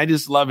I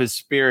just love his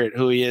spirit,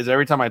 who he is.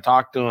 Every time I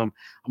talk to him,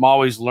 I'm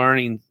always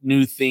learning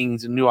new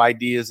things and new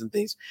ideas and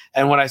things.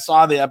 And when I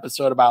saw the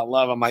episode about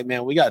love, I'm like,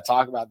 man, we got to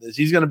talk about this.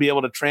 He's going to be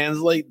able to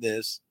translate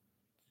this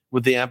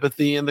with the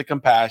empathy and the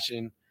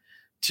compassion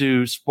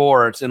to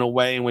sports in a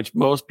way in which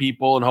most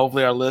people, and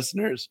hopefully our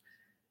listeners,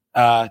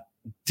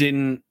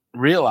 didn't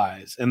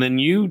realize. And then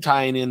you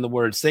tying in the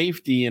word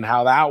safety and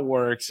how that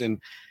works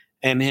and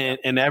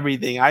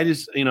everything. I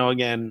just,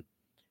 again,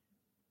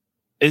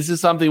 this is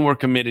something we're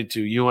committed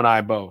to, you and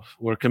I both.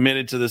 We're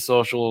committed to the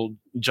social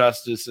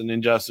justice and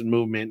injustice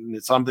movement, and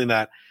it's something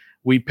that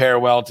we pair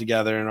well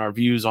together, and our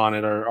views on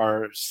it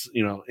are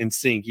in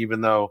sync.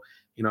 Even though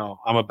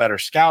I'm a better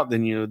scout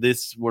than you,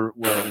 this we're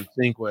in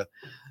sync with.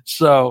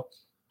 So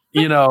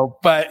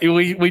but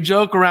we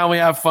joke around, we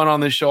have fun on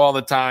this show all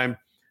the time.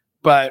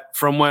 But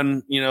from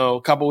when,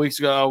 a couple weeks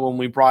ago when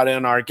we brought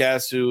in our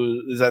guest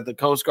who is at the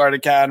Coast Guard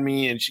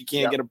Academy and she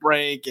can't get a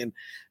break, and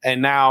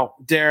now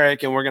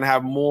Derek, and we're going to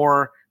have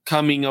more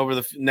coming over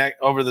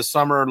the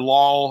summer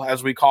lull,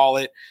 as we call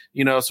it,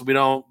 so we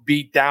don't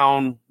beat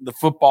down the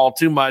football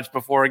too much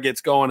before it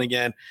gets going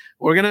again.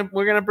 We're going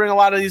to bring a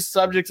lot of these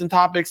subjects and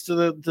topics to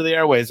the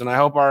airways. And I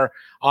hope I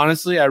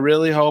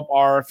really hope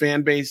our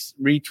fan base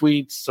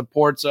retweets,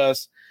 supports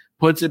us,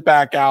 puts it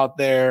back out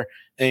there,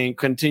 and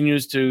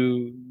continues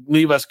to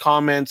leave us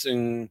comments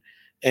and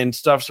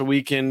stuff, so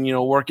we can,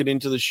 work it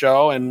into the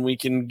show, and we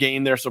can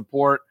gain their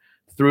support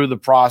through the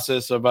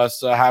process of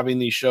us having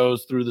these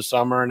shows through the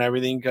summer and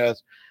everything.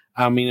 Because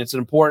it's an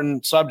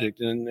important subject,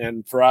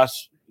 and for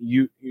us,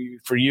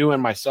 for you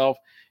and myself,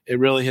 it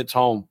really hits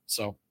home.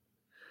 So,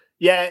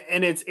 yeah.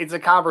 And it's a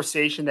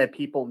conversation that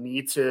people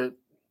need to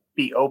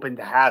be open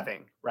to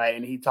having. Right.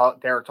 And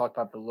Derek talked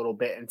about it a little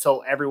bit.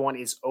 Until everyone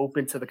is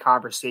open to the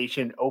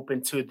conversation,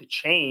 open to the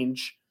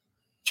change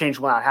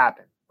will not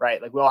happen. Right.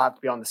 Like, we all have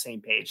to be on the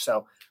same page.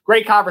 So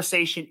great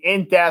conversation,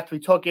 in depth. We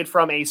took it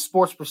from a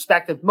sports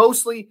perspective,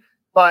 mostly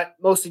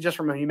just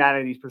from a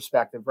humanities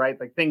perspective, right?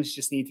 Like, things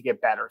just need to get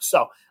better.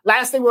 So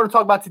last thing we're going to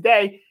talk about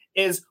today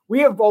is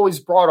we have always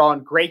brought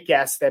on great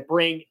guests that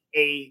bring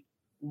a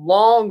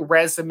long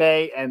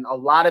resume and a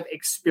lot of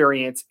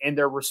experience in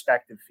their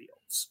respective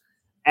fields.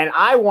 And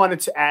I wanted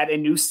to add a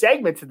new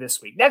segment to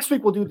this week. Next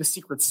week, we'll do the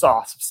secret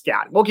sauce of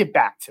scouting. We'll get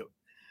back to it.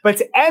 But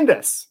to end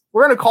us,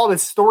 we're going to call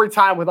this Story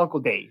Time with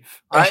Uncle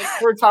Dave. All right?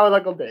 Story Time with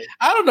Uncle Dave.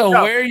 I don't know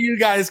where you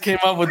guys came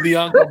up with the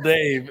Uncle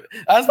Dave.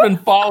 That's been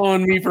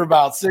following me for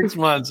about 6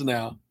 months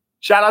now.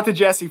 Shout out to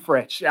Jesse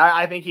Fritsch.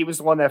 I think he was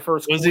the one that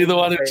first. Was he the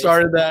one who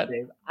started that?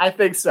 Dave. I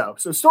think so.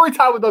 So story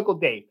time with Uncle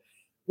Dave.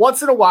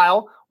 Once in a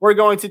while, we're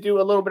going to do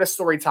a little bit of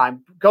story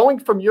time. Going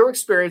from your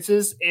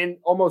experiences in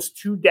almost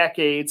 2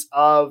 decades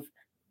of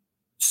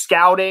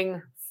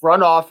scouting,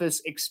 front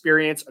office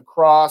experience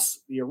across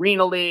the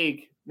Arena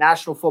League,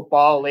 National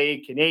Football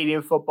League,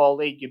 Canadian Football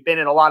League. You've been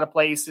in a lot of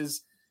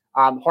places.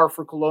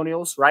 Hartford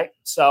Colonials, right?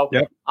 So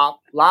a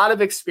lot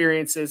of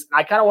experiences.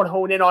 I kind of want to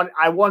hone in on,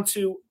 I want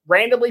to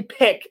randomly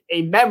pick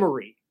a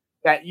memory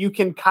that you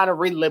can kind of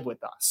relive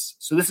with us.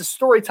 So this is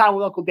story time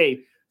with Uncle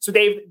Dave. So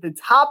Dave, the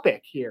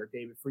topic here,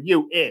 David, for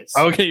you is.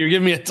 Okay, you're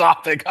giving me a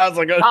topic. I was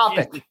like, oh,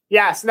 topic. Geez.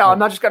 Yes. No, I'm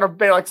not just going to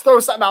be like, throw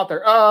something out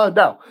there.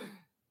 No.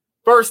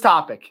 First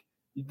topic.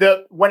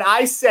 When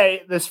I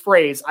say this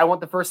phrase, I want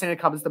the first thing that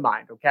comes to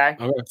mind. Okay.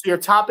 So your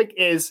topic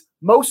is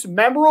most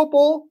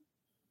memorable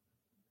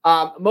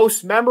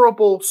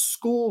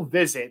school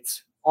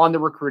visits on the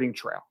recruiting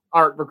trail,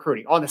 or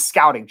on the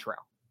scouting trail.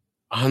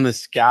 On the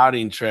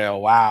scouting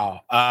trail.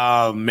 Wow.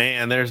 Oh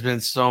man, there's been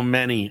so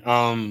many.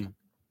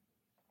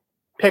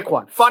 Pick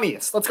one.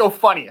 Funniest. Let's go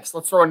funniest.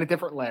 Let's throw in a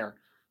different layer.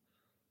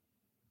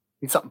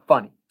 Need something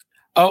funny.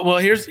 Oh, well,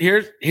 here's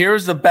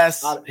the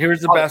best.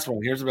 Here's the best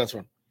one. Here's the best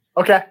one.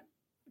 Okay.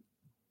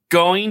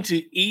 Going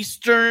to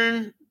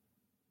Eastern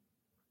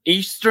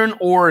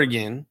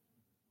Oregon,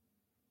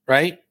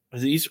 right?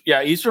 Was it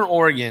Eastern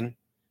Oregon.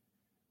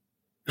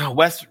 No,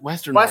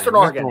 Western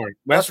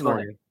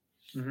Oregon.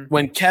 Mm-hmm.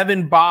 When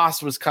Kevin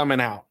Boss was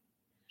coming out.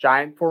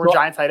 Former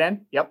Giant tight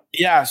end. Yep.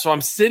 Yeah. So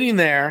I'm sitting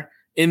there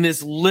in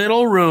this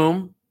little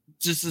room,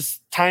 just this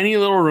tiny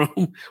little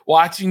room,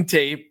 watching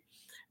tape.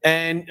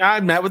 And I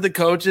met with the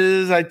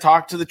coaches. I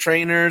talked to the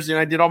trainers, and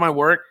I did all my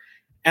work.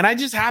 And I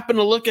just happened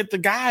to look at the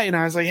guy, and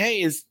I was like,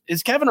 "Hey, is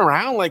Kevin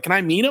around? Like, can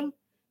I meet him?"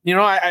 You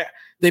know,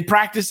 they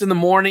practiced in the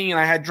morning, and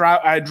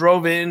I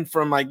drove in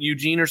from like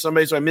Eugene or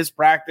somebody, so I missed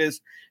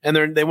practice, and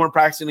they weren't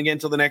practicing again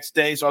until the next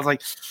day. So I was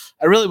like,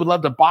 I really would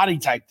love to body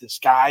type this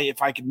guy.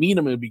 If I could meet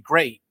him, it would be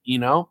great, you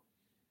know.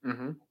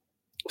 Mm-hmm.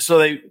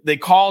 So they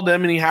called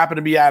him, and he happened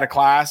to be out of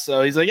class.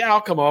 So he's like, "Yeah, I'll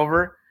come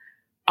over."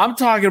 I'm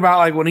talking about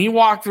like when he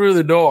walked through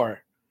the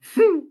door,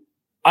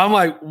 I'm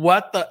like,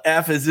 "What the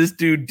F is this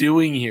dude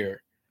doing here?"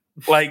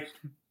 Like,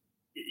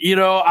 you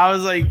know, I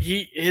was like,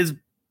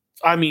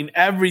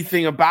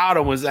 everything about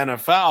him was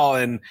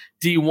NFL and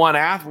D1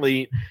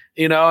 athlete,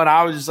 you know, and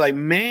I was just like,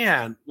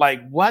 man,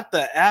 like, what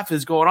the F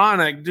is going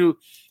on?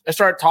 I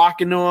start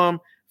talking to him,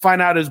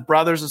 find out his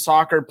brother's a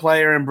soccer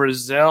player in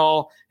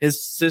Brazil.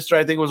 His sister,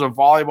 I think, was a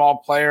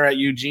volleyball player at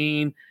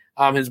Eugene.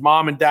 His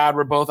mom and dad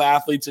were both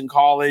athletes in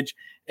college.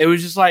 It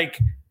was just like,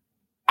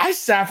 I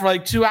sat for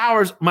like 2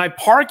 hours. My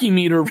parking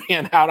meter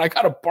ran out. I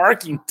got a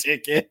parking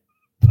ticket.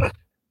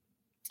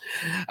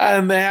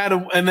 And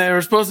they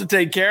were supposed to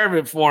take care of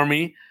it for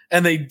me,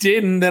 and they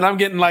didn't. Then I'm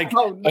getting like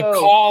a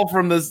call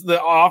from the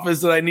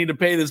office that I need to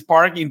pay this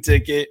parking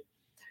ticket.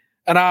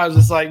 And I was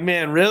just like,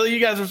 man, really?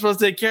 You guys are supposed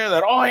to take care of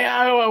that? Oh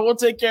yeah, we'll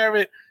take care of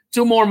it.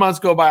 2 more months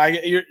go by.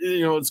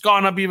 It's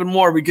gone up even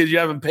more because you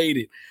haven't paid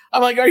it.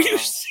 I'm like, are you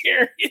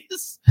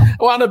serious? I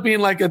wound up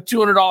being like a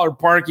 $200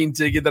 parking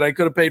ticket that I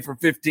could have paid for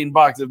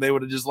 $15 if they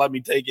would have just let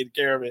me take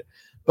care of it.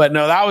 But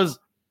no, that was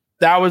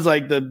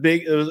like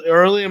it was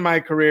early in my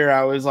career.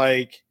 I was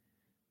like,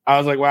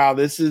 wow,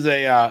 this is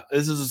a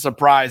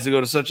surprise to go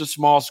to such a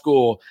small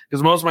school,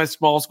 because most of my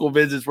small school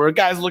visits were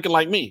guys looking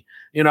like me,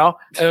 you know.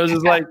 And it was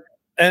just like,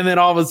 and then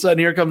all of a sudden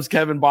here comes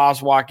Kevin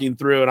Boss walking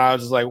through, and I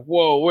was just like,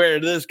 whoa, where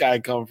did this guy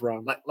come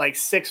from? Like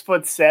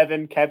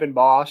 6'7" Kevin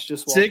Boss,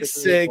 just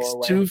 6'6",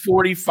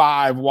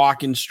 245,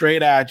 walking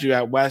straight at you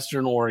at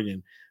Western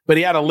Oregon. But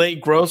he had a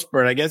late growth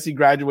spurt. I guess he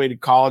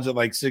graduated college at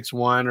like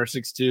 6'1" or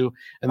 6'2",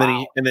 and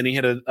then he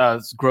hit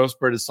a growth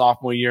spurt his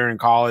sophomore year in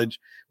college,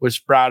 which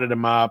sprouted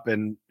him up.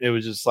 And it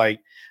was just like,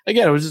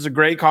 again, it was just a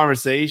great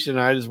conversation.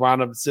 I just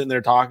wound up sitting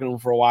there talking to him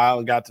for a while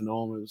and got to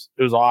know him.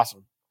 It was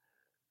awesome.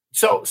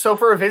 So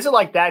for a visit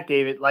like that,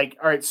 David, like,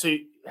 all right, so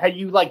had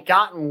you like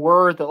gotten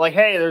word that like,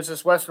 hey, there's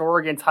this Western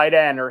Oregon tight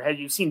end, or had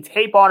you seen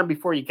tape on him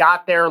before you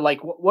got there?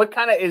 Like, what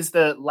kind of is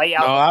the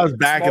layout? No, I was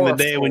back in the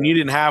day when you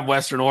didn't have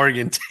Western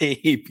Oregon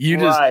tape.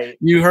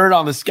 You heard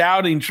on the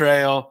scouting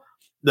trail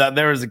that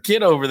there was a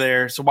kid over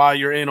there. So while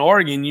you're in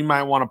Oregon, you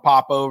might want to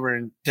pop over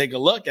and take a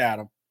look at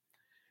him.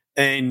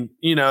 And,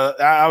 you know,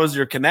 that was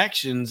your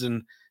connections.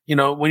 And, you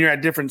know, when you're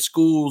at different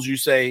schools, you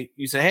say,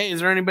 hey, is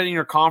there anybody in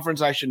your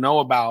conference I should know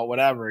about?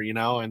 Whatever, you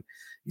know, and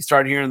you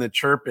start hearing the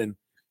chirping.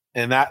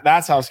 And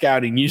that's how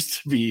scouting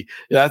used to be.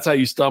 That's how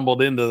you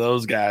stumbled into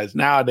those guys.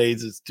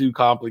 Nowadays, it's too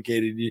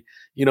complicated.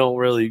 You don't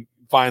really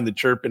find the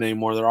chirping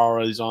anymore. They're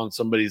always on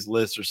somebody's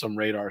list or some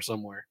radar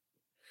somewhere.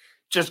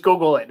 Just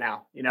Google it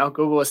now. You know,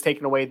 Google has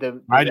taken away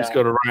I just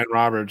go to Ryan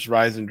Roberts,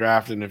 Rise and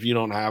Draft, and if you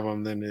don't have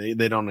them, then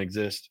they don't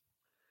exist.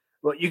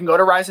 Well, you can go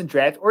to Rise and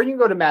Draft, or you can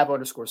go to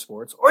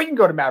Mav_Sports, or you can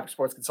go to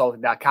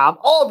MaverickSportsConsulting.com.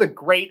 All the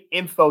great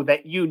info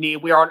that you need.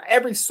 We are on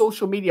every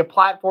social media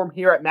platform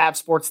here at Mav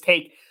Sports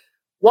Take.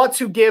 want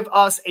to give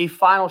us a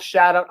final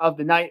shout out of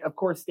the night. Of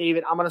course,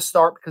 David, I'm going to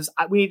start because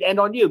we need to end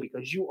on you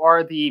because you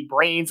are the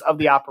brains of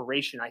the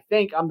operation. I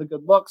think I'm the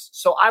good looks.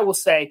 So I will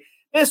say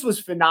this was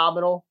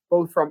phenomenal,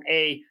 both from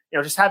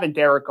just having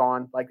Derek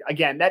on. Like,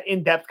 again, that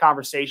in-depth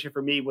conversation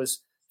for me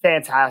was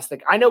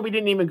fantastic. I know we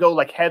didn't even go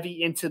like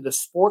heavy into the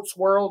sports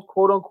world,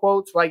 quote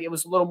unquote. Like, it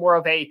was a little more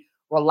of a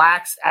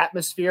relaxed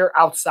atmosphere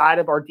outside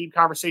of our deep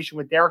conversation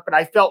with Derek. But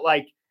I felt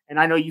like, and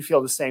I know you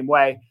feel the same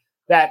way,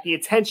 that the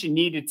attention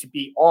needed to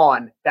be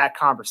on that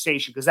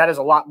conversation because that is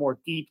a lot more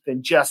deep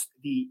than just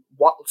the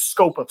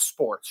scope of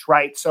sports,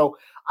 right? So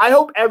I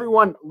hope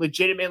everyone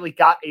legitimately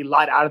got a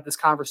lot out of this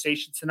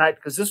conversation tonight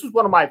because this was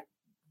one of my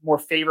more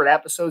favorite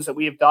episodes that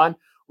we have done.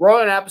 We're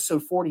on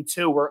episode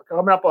 42. We're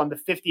coming up on the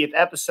 50th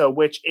episode,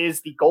 which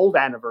is the gold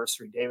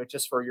anniversary, David,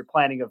 just for your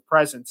planning of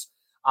presents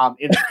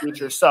in the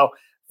future. So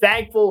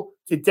thankful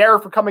to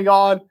Derek for coming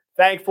on.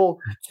 Thankful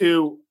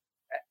to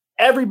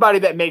everybody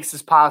that makes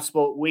this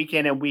possible week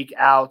in and week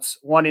out.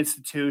 One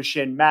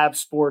institution, Mavs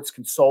Sports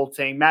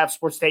Consulting. Mavs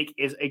Sports Take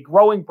is a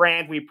growing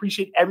brand. We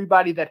appreciate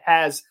everybody that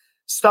has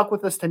stuck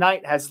with us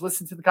tonight, has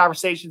listened to the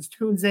conversations,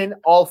 tunes in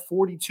all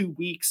 42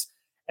 weeks.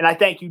 And I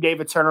thank you,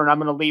 David Turner, and I'm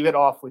going to leave it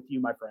off with you,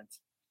 my friends.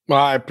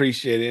 Well, I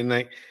appreciate it. And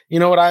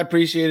what I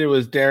appreciated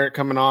was Derek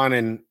coming on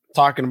and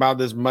talking about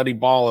this muddy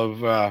ball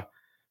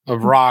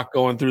of rock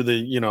going through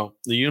the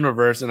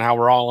universe and how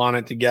we're all on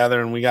it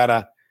together. And we got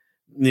to,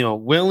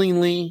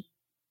 willingly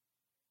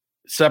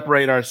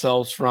separate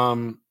ourselves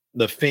from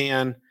the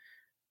fan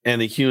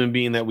and the human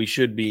being that we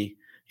should be.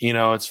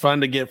 It's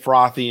fun to get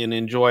frothy and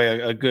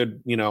enjoy a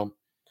good,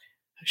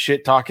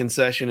 shit talking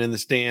session in the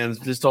stands.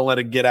 Just don't let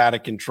it get out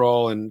of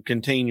control and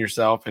contain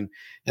yourself. And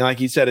like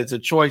you said, it's a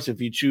choice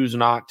if you choose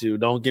not to.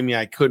 Don't give me,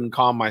 I couldn't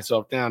calm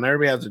myself down.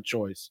 Everybody has a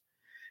choice.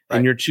 Right.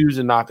 And you're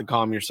choosing not to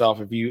calm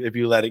yourself if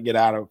you let it get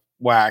out of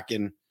whack.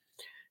 And,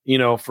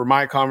 for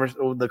my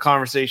the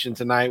conversation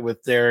tonight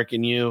with Derek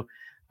and you,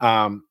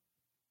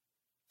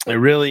 it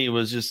really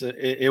was just,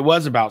 it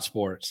was about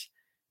sports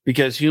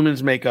because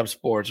humans make up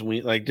sports. And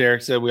we, like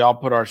Derek said, we all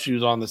put our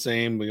shoes on the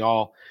same. We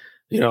all,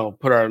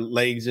 put our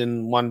legs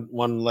in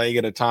one leg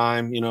at a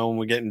time, when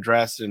we're getting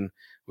dressed and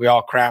we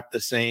all crap the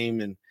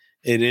same. And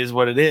it is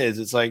what it is.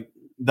 It's like,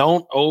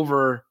 don't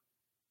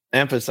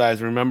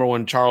overemphasize. Remember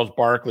when Charles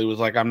Barkley was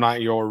like, I'm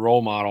not your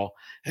role model.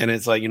 And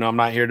it's like, I'm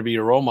not here to be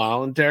your role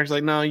model. And Derek's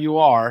like, no, you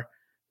are.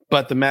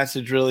 But the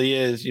message really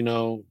is,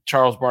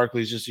 Charles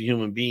Barkley is just a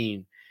human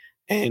being.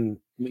 And,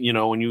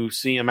 when you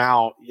see him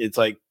out, it's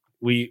like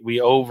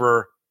we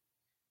over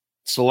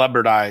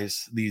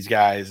celebritize these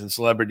guys and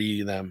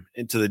celebrity them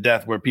into the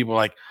death where people are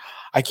like,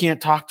 I can't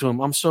talk to him.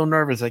 I'm so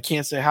nervous. I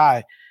can't say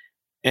hi.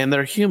 And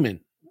they're human,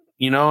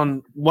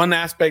 and one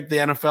aspect the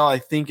NFL I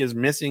think is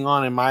missing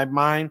on in my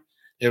mind,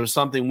 it was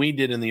something we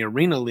did in the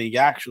Arena League.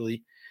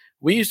 Actually,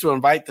 we used to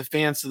invite the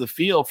fans to the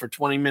field for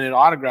 20-minute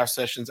autograph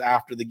sessions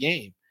after the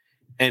game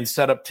and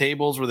set up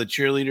tables where the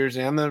cheerleaders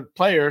and the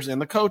players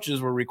and the coaches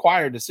were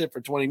required to sit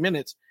for 20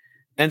 minutes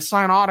and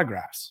sign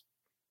autographs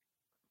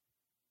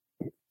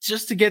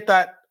just to get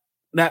that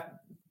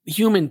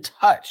human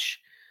touch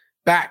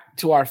back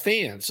to our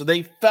fans. So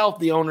they felt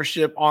the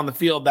ownership on the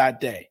field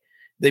that day.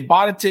 They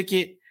bought a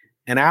ticket,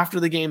 and after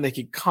the game, they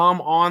could come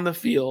on the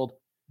field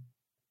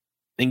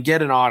and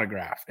get an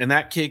autograph. And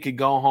that kid could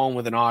go home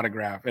with an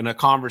autograph and a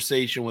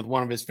conversation with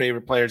one of his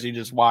favorite players he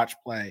just watched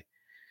play.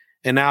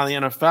 And now the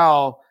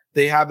NFL,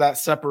 they have that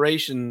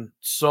separation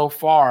so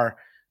far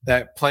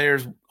that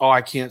players,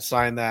 I can't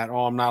sign that.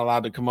 I'm not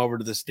allowed to come over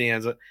to the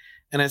stands.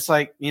 And it's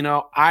like,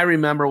 I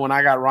remember when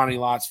I got Ronnie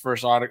Lott's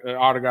first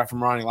autograph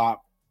from Ronnie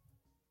Lott,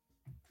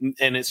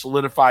 and it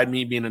solidified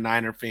me being a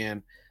Niner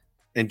fan,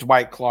 and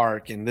Dwight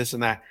Clark and this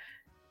and that.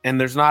 And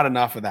there's not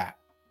enough of that.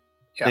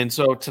 Yeah. And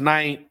so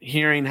tonight,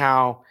 hearing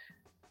how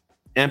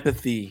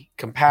empathy,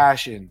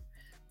 compassion,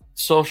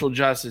 social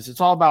justice,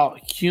 it's all about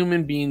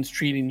human beings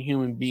treating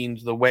human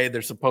beings the way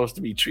they're supposed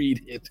to be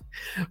treated,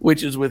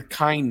 which is with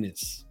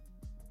kindness.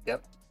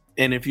 Yep.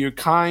 And if you're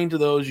kind to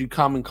those you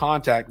come in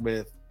contact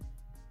with,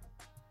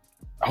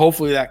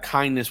 hopefully that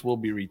kindness will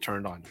be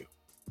returned on you.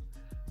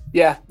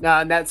 Yeah, no,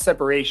 and that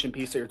separation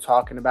piece that you're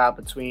talking about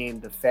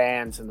between the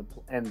fans and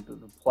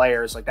the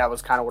players, like that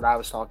was kind of what I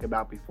was talking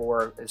about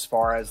before, as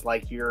far as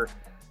like you're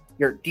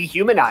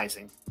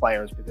dehumanizing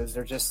players because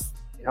they're just,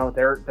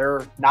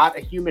 they're not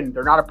a human.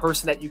 They're not a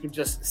person that you can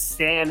just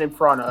stand in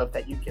front of,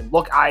 that you can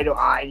look eye to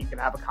eye and you can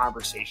have a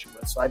conversation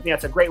with. So I think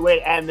that's a great way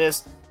to end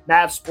this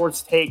Mavs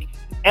Sports Take,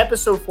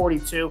 episode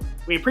 42.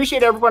 We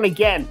appreciate everyone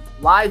again,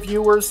 live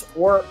viewers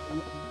or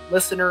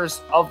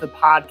listeners of the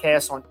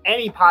podcast on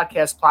any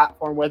podcast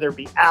platform, whether it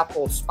be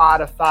Apple,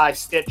 Spotify,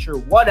 Stitcher,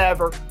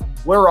 whatever.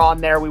 We're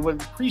on there. We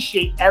would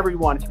appreciate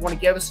everyone. If you want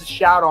to give us a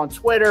shout on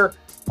Twitter,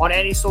 on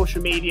any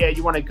social media,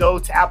 you want to go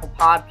to Apple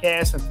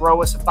Podcasts and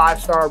throw us a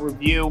 5-star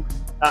review,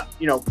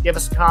 give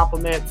us a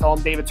compliment, tell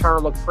them David Turner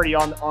looked pretty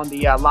on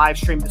the live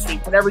stream this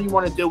week. Whatever you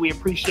want to do, we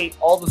appreciate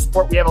all the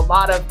support. We have a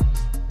lot of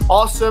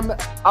awesome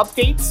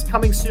updates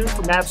coming soon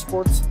from Mavs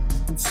Sports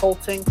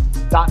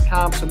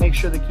mavericksportsconsulting.com. So make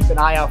sure to keep an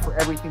eye out for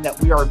everything that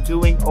we are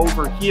doing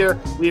over here.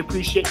 We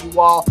appreciate you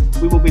all.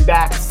 We will be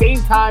back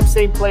same time,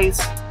 same place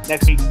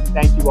next week.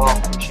 Thank you all.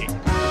 Appreciate it.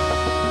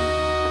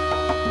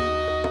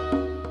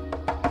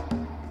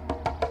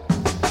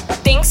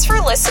 Thanks for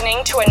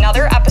listening to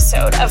another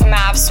episode of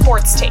Mav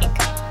Sports Take.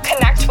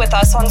 Connect with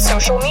us on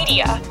social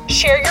media,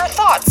 share your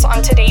thoughts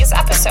on today's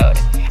episode,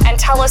 and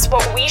tell us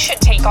what we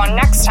should take on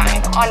next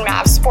time on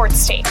Mav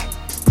Sports Take.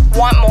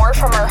 Want more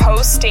from our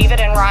hosts, David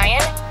and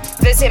Ryan?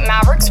 Visit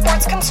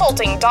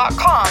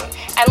mavericksportsconsulting.com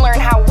and learn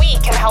how we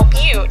can help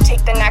you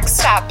take the next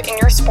step in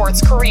your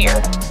sports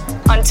career.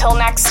 Until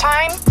next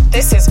time,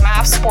 this is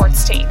Mav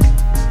Sports Take.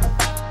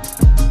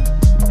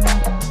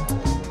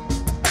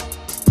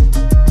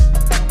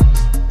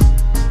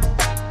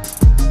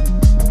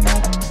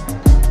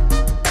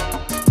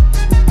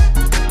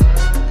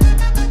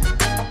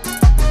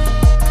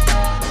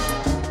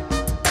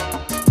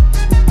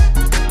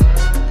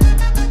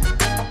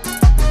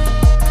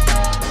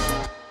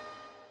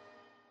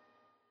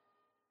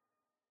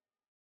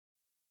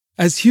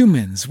 As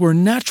humans, we're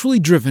naturally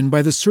driven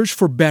by the search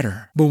for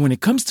better. But when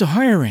it comes to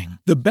hiring,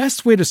 the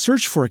best way to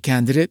search for a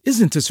candidate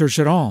isn't to search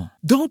at all.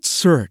 Don't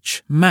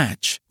search,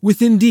 match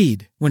with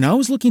Indeed. When I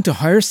was looking to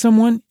hire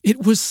someone,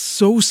 it was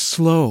so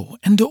slow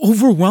and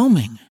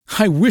overwhelming.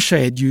 I wish I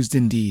had used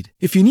Indeed.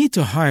 If you need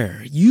to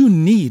hire, you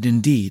need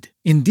Indeed.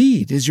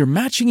 Indeed is your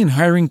matching and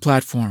hiring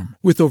platform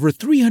with over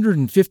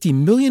 350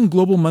 million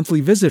global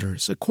monthly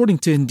visitors, according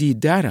to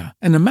Indeed data,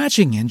 and a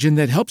matching engine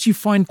that helps you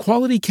find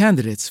quality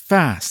candidates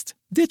fast.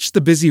 Ditch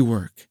the busy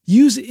work.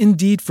 Use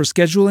Indeed for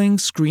scheduling,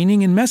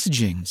 screening, and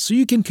messaging so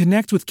you can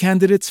connect with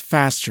candidates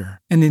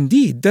faster. And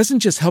Indeed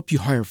doesn't just help you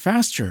hire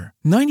faster.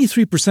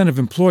 93% of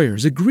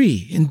employers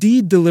agree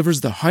Indeed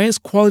delivers the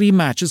highest quality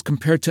matches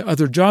compared to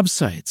other job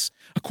sites,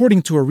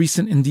 according to a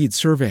recent Indeed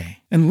survey.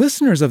 And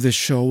listeners of this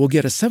show will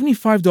get a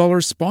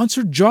 $75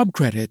 sponsored job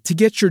credit to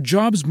get your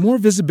jobs more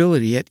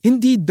visibility at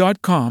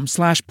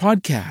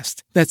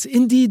Indeed.com/podcast. That's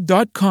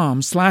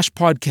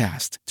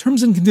Indeed.com/podcast.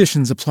 Terms and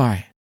conditions apply.